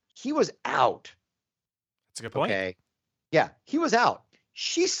 He was out. That's a good point. Okay. Yeah, he was out.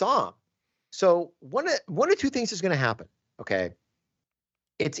 She saw him. So one of two things is going to happen. Okay.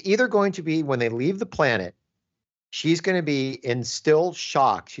 It's either going to be when they leave the planet, she's going to be in still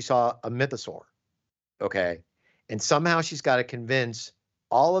shock. She saw a mythosaur. Okay. And somehow she's got to convince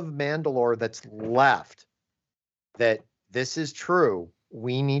all of Mandalore that's left that this is true.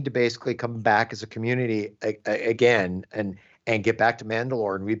 We need to basically come back as a community again and get back to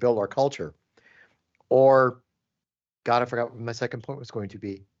Mandalore and rebuild our culture. Or, God, I forgot what my second point was going to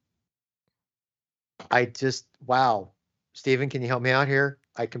be. Wow. Steven, can you help me out here?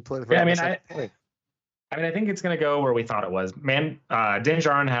 I completely forgot my second point. I think it's going to go where we thought it was. Din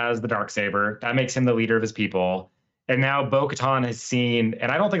Djarin has the Darksaber. That makes him the leader of his people. And now Bo-Katan has seen,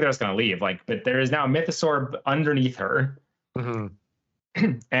 and I don't think they're just going to leave, but there is now a mythosaur underneath her. Mm-hmm.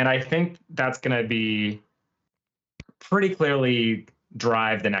 And I think that's going to be pretty clearly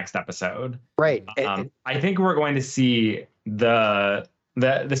drive the next episode. Right. I think we're going to see the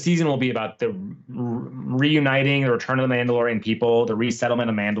season will be about the reuniting, the return of the Mandalorian people, the resettlement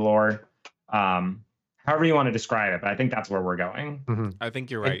of Mandalore. However you want to describe it, but I think that's where we're going. Mm-hmm. I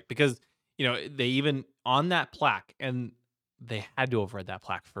think you're right, because they even on that plaque, and they had to override that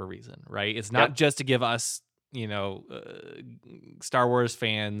plaque for a reason, right? It's not just to give us Star Wars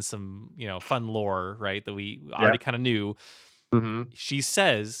fans some fun lore, right, that we already kind of knew. Mm-hmm. She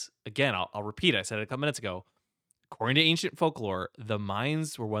says again, I'll repeat it, I said it a couple minutes ago, according to ancient folklore, the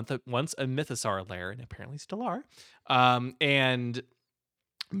mines were once a mythosaur lair, and apparently still are, and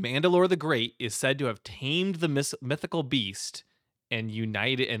Mandalore the Great is said to have tamed the mythical beast and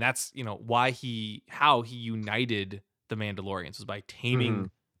united, and that's how he united the Mandalorians was by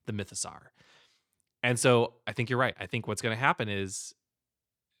taming the Mythosaur. And so I think you're right. I think what's going to happen is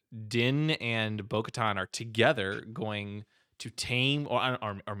Din and Bo-Katan are together going to tame,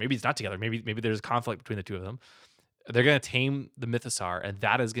 or maybe it's not together. Maybe there's conflict between the two of them. They're going to tame the Mythosaur, and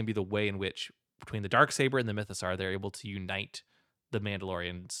that is going to be the way in which, between the Darksaber and the Mythosaur, they're able to unite the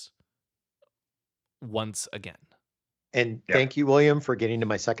Mandalorians once again. And thank you, William, for getting to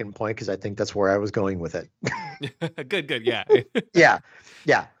my second point, because I think that's where I was going with it. Good. Yeah.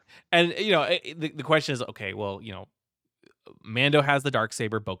 Yeah. And, the question is, okay, well, Mando has the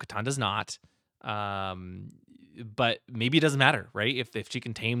Darksaber, Bo-Katan does not. But maybe it doesn't matter, right? If she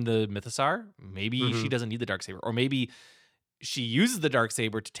can tame the Mythosaur, maybe she doesn't need the Darksaber. Or maybe she uses the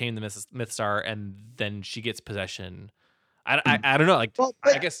Darksaber to tame the Mythosaur, and then she gets possession. I don't know.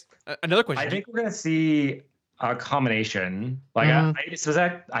 I guess another question. I think we're going to see a combination. I think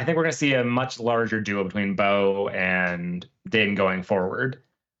we're going to see a much larger duo between Bo and Din going forward.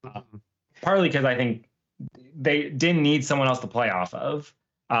 Partly because I think Din needs someone else to play off of.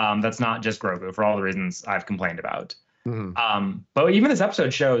 That's not just Grogu, for all the reasons I've complained about. But even this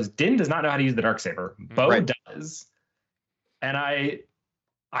episode shows Din does not know how to use the Darksaber. Bo does. And I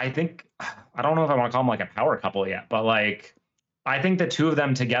think, I don't know if I want to call them like a power couple yet, but I think the two of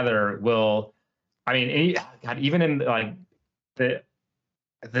them together will, even in the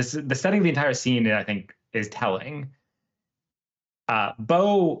setting of the entire scene, I think is telling.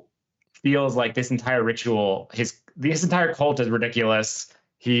 Bo feels like this entire ritual, this entire cult is ridiculous.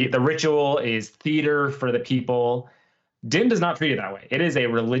 The ritual is theater for the people. Din does not treat it that way. It is a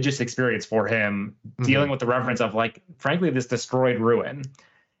religious experience for him, dealing with the reverence of, frankly, this destroyed ruin.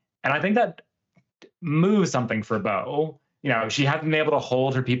 And I think that moves something for Bo. She hasn't been able to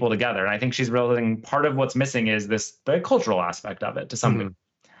hold her people together. And I think she's realizing part of what's missing is the cultural aspect of it to some degree.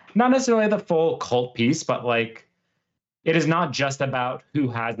 Not necessarily the full cult piece, but it is not just about who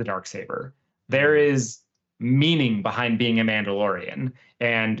has the Darksaber. There is meaning behind being a Mandalorian,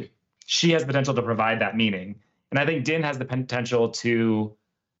 and she has potential to provide that meaning. And I think Din has the potential to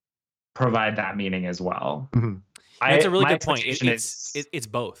provide that meaning as well. That's a really good point. It's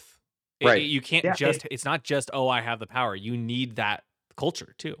both. Right. You can't it's not just, I have the power. You need that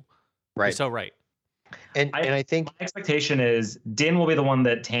culture too. Right. You're so right. And I think my expectation is Din will be the one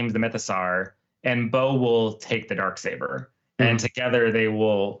that tames the Mythosaur, and Bo will take the Darksaber. And together they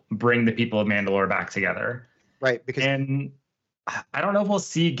will bring the people of Mandalore back together. Right. And I don't know if we'll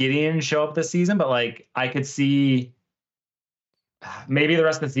see Gideon show up this season, but I could see maybe the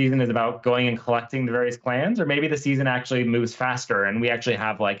rest of the season is about going and collecting the various clans, or maybe the season actually moves faster and we actually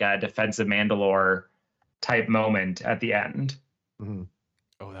have a defensive Mandalore type moment at the end.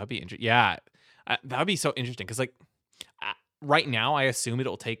 Oh, that'd be interesting. Yeah, that would be so interesting because right now I assume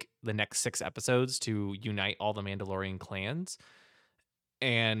it'll take the next 6 episodes to unite all the Mandalorian clans,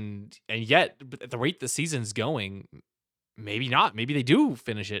 and yet at the rate the season's going, maybe not. Maybe they do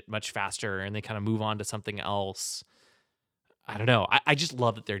finish it much faster and they kind of move on to something else. I don't know. I just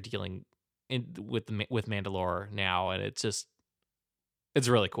love that they're dealing with Mandalore now, and it's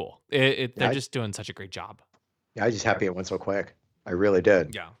really cool. They're just doing such a great job. Yeah, I was just happy it went so quick. I really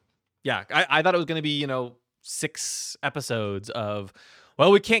did. Yeah. I thought it was going to be 6 episodes of,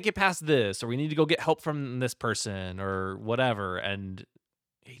 well, we can't get past this, or we need to go get help from this person or whatever, and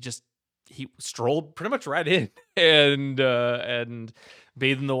he strolled pretty much right in and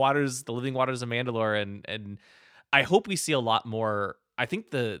bathed in the living waters of Mandalore, and I hope we see a lot more. I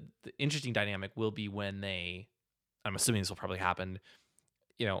think the interesting dynamic will be when I'm assuming this will probably happen,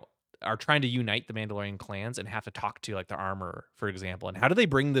 are trying to unite the Mandalorian clans and have to talk to the armor, for example. And how do they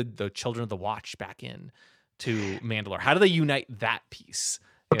bring the Children of the Watch back in to Mandalore? How do they unite that piece?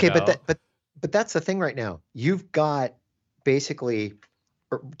 Okay, but that's the thing right now. You've got basically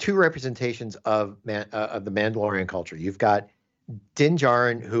 2 representations of the Mandalorian culture. You've got Din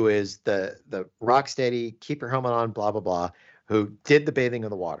Djarin, who is the rock steady, keep your helmet on, blah, blah, blah, who did the bathing of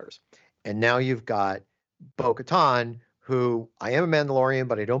the waters. And now you've got Bo-Katan, who, I am a Mandalorian,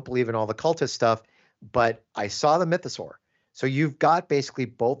 but I don't believe in all the cultist stuff, but I saw the Mythosaur. So you've got basically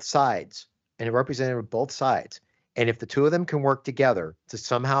both sides and a representative of both sides. And if the two of them can work together to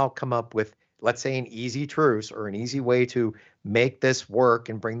somehow come up with, let's say, an easy truce or an easy way to make this work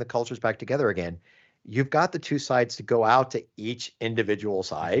and bring the cultures back together again, you've got the 2 sides to go out to each individual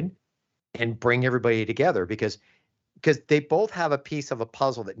side and bring everybody together because they both have a piece of a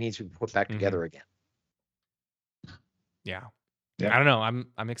puzzle that needs to be put back together again. Yeah. I don't know.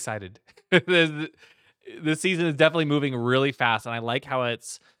 I'm excited. this season is definitely moving really fast, and I like how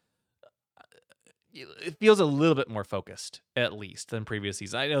it feels a little bit more focused, at least, than previous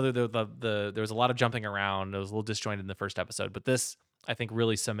seasons. I know that there was a lot of jumping around. It was a little disjointed in the first episode, but this, I think,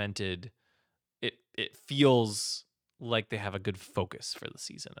 really cemented it. It feels like they have a good focus for the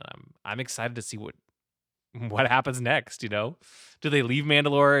season, and I'm excited to see what happens next. You know, do they leave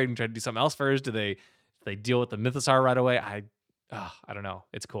Mandalore and try to do something else first? Do they deal with the Mythosaur right away? I don't know.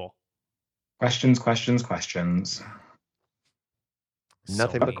 It's cool. Questions.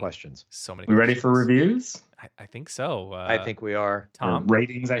 Nothing but questions. So many. We ready for reviews? I think so. I think we are. Tom? Or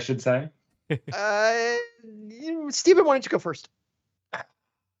ratings, I should say. Steven, why don't you go first?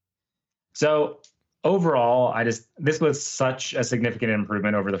 So overall, this was such a significant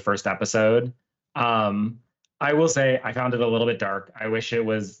improvement over the first episode. I will say I found it a little bit dark. I wish they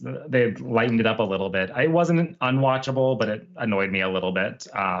lightened it up a little bit. It wasn't unwatchable, but it annoyed me a little bit.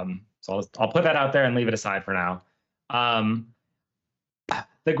 So I'll put that out there and leave it aside for now.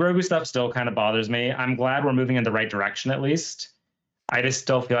 The Grogu stuff still kind of bothers me. I'm glad we're moving in the right direction, at least. I just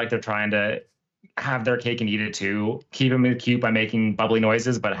still feel like they're trying to have their cake and eat it too. Keep him cute by making bubbly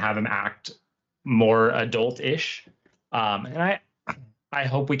noises, but have him act more adult-ish. And I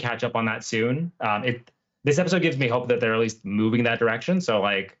hope we catch up on that soon. This episode gives me hope that they're at least moving that direction. So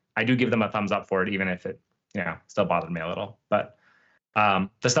like, I do give them a thumbs up for it, even if it, still bothered me a little. But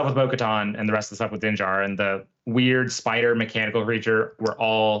the stuff with Bo-Katan and the rest of the stuff with Din Djarin and the weird spider mechanical creature were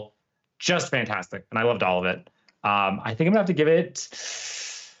all just fantastic, and I loved all of it. I think I'm gonna have to give it.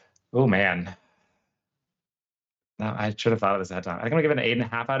 Oh man, no, I should have thought of this ahead of time. I think I'm gonna give it an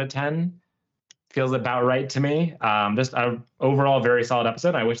 8.5 out of 10. Feels about right to me. Just an overall very solid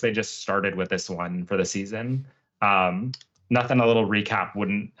episode. I wish they just started with this one for the season. Nothing a little recap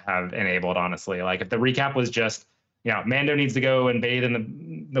wouldn't have enabled, honestly. Like if the recap was just, Mando needs to go and bathe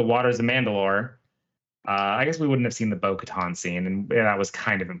in the waters of Mandalore. I guess we wouldn't have seen the Bo-Katan scene, and that was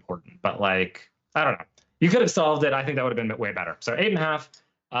kind of important. But like, I don't know. You could have solved it. I think that would have been way better. So 8.5.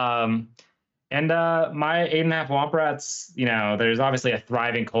 And my 8.5 Womp Rats, there's obviously a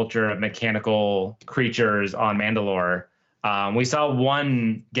thriving culture of mechanical creatures on Mandalore. We saw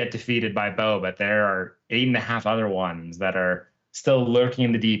one get defeated by Bo, but there are 8.5 other ones that are still lurking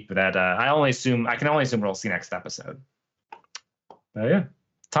in the deep that I can only assume we'll see next episode. But yeah.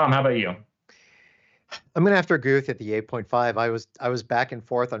 Tom, how about you? I'm gonna have to agree with you at the 8.5. I was back and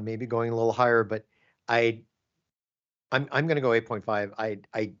forth on maybe going a little higher, but I'm gonna go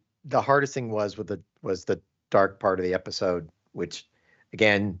 8.5. The hardest thing was the dark part of the episode, which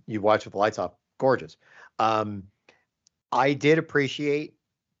again, you watch with the lights off, gorgeous. I did appreciate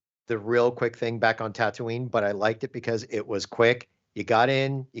the real quick thing back on Tatooine, but I liked it because it was quick. You got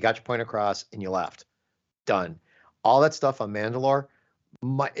in, you got your point across, and you left. Done. All that stuff on Mandalore,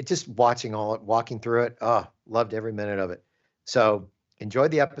 just walking through it, loved every minute of it. So enjoyed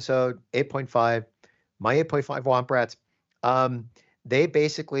the episode. 8.5. My 8.5 Womp Rats. They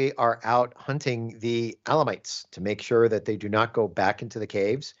basically are out hunting the Alamites to make sure that they do not go back into the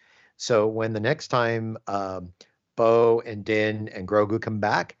caves. So when the next time Bo and Din and Grogu come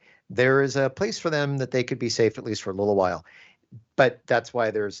back, there is a place for them that they could be safe at least for a little while. But that's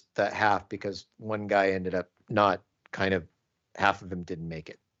why there's the half, because one guy ended up not half of them didn't make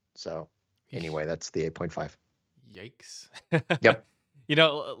it. So anyway, that's the 8.5. Yikes. Yep.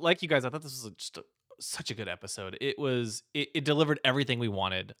 Like you guys, I thought this was just such a good episode. It delivered everything we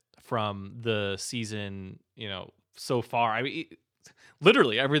wanted from the season, so far. I mean,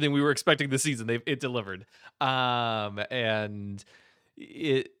 literally everything we were expecting this season, it delivered. And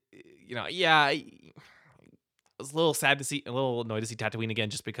it, I was a little annoyed to see Tatooine again,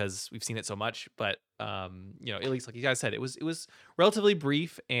 just because we've seen it so much. But at least like you guys said, it was relatively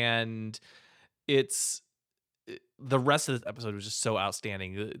brief, and the rest of this episode was just so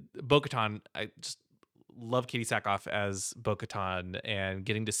outstanding. Bo-Katan, I just love Katie Sackhoff as Bo-Katan, and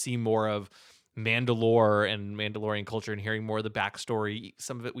getting to see more of Mandalore and Mandalorian culture and hearing more of the backstory.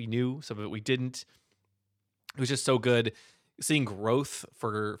 Some of it we knew, some of it we didn't. It was just so good. Seeing growth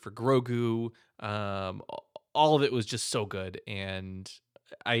for Grogu, all of it was just so good, and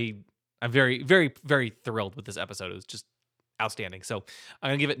I'm very, very, very thrilled with this episode. It was just outstanding. So I'm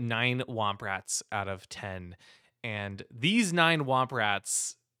gonna give it 9 Womp Rats out of 10. And these 9 Womp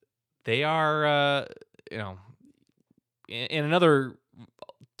Rats, they are, in another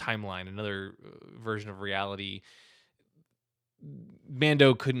timeline, another version of reality,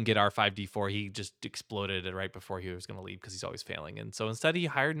 Mando couldn't get R5D4. He just exploded right before he was going to leave, because he's always failing. And so instead he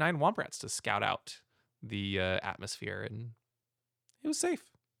hired 9 Womp Rats to scout out the atmosphere, and it was safe.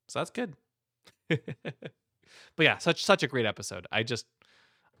 So that's good. But yeah, such a great episode.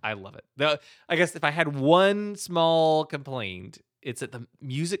 I love it. I guess if I had one small complaint, it's that the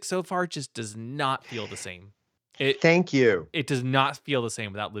music so far just does not feel the same. Thank you. It does not feel the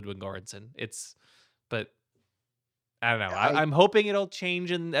same without Ludwig Göransson. But I don't know. I'm hoping it'll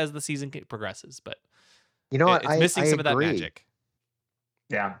change as the season progresses. But you know what? It's missing some agree. of that magic.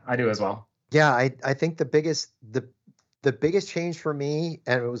 Yeah, I do as well. Yeah, I think the biggest change for me,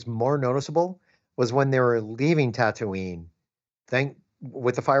 and it was more noticeable, was when they were leaving Tatooine.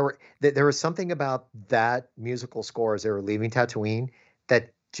 With the firework, there was something about that musical score as they were leaving Tatooine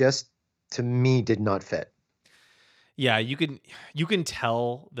that just to me did not fit. Yeah, you can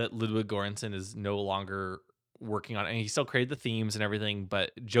tell that Ludwig Göransson is no longer working on it, and he still created the themes and everything,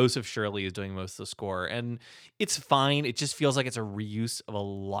 but Joseph Shirley is doing most of the score, and it's fine. It just feels like it's a reuse of a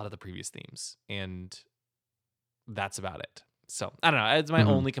lot of the previous themes, and that's about it. So I don't know. It's my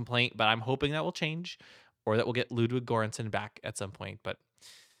only complaint, but I'm hoping that will change, or that we'll get Ludwig Göransson back at some point. But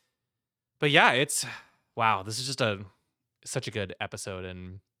yeah, wow. This is just such a good episode,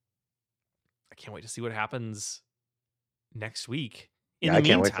 and I can't wait to see what happens next week. I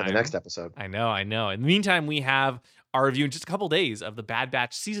can't wait for the next episode. I know. In the meantime, we have our review in just a couple days of The Bad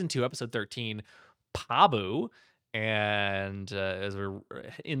Batch Season 2, Episode 13, Pabu. And as we're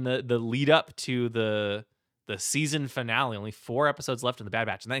in the lead up to the season finale, only 4 episodes left in The Bad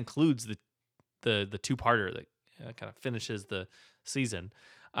Batch. And that includes the two-parter that kind of finishes the season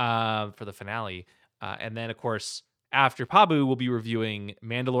for the finale. And then, of course, after Pabu, we'll be reviewing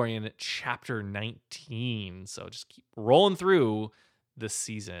Mandalorian Chapter 19. So just keep rolling through this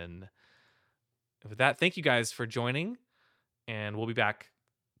season. With that, thank you guys for joining, and we'll be back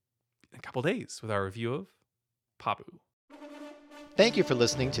in a couple days with our review of Pabu. Thank you for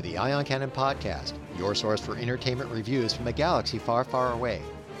listening to the Ion Cannon Podcast, your source for entertainment reviews from a galaxy far, far away.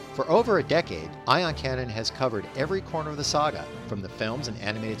 For over a decade, Ion Cannon has covered every corner of the saga, from the films and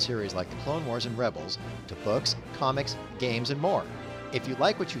animated series like The Clone Wars and Rebels, to books, comics, games, and more. If you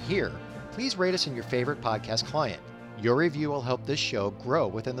like what you hear, please rate us in your favorite podcast client. Your review will help this show grow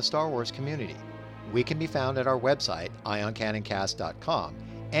within the Star Wars community. We can be found at our website, ioncanoncast.com,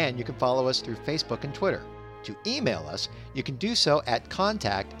 and you can follow us through Facebook and Twitter. To email us, you can do so at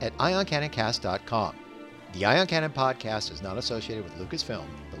contact@ioncanoncast.com. The Ion Cannon Podcast is not associated with Lucasfilm,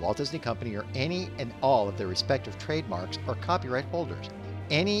 the Walt Disney Company, or any and all of their respective trademarks or copyright holders.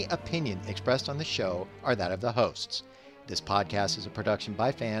 Any opinion expressed on the show are that of the hosts. This podcast is a production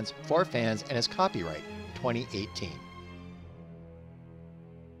by fans, for fans, and is copyright 2018.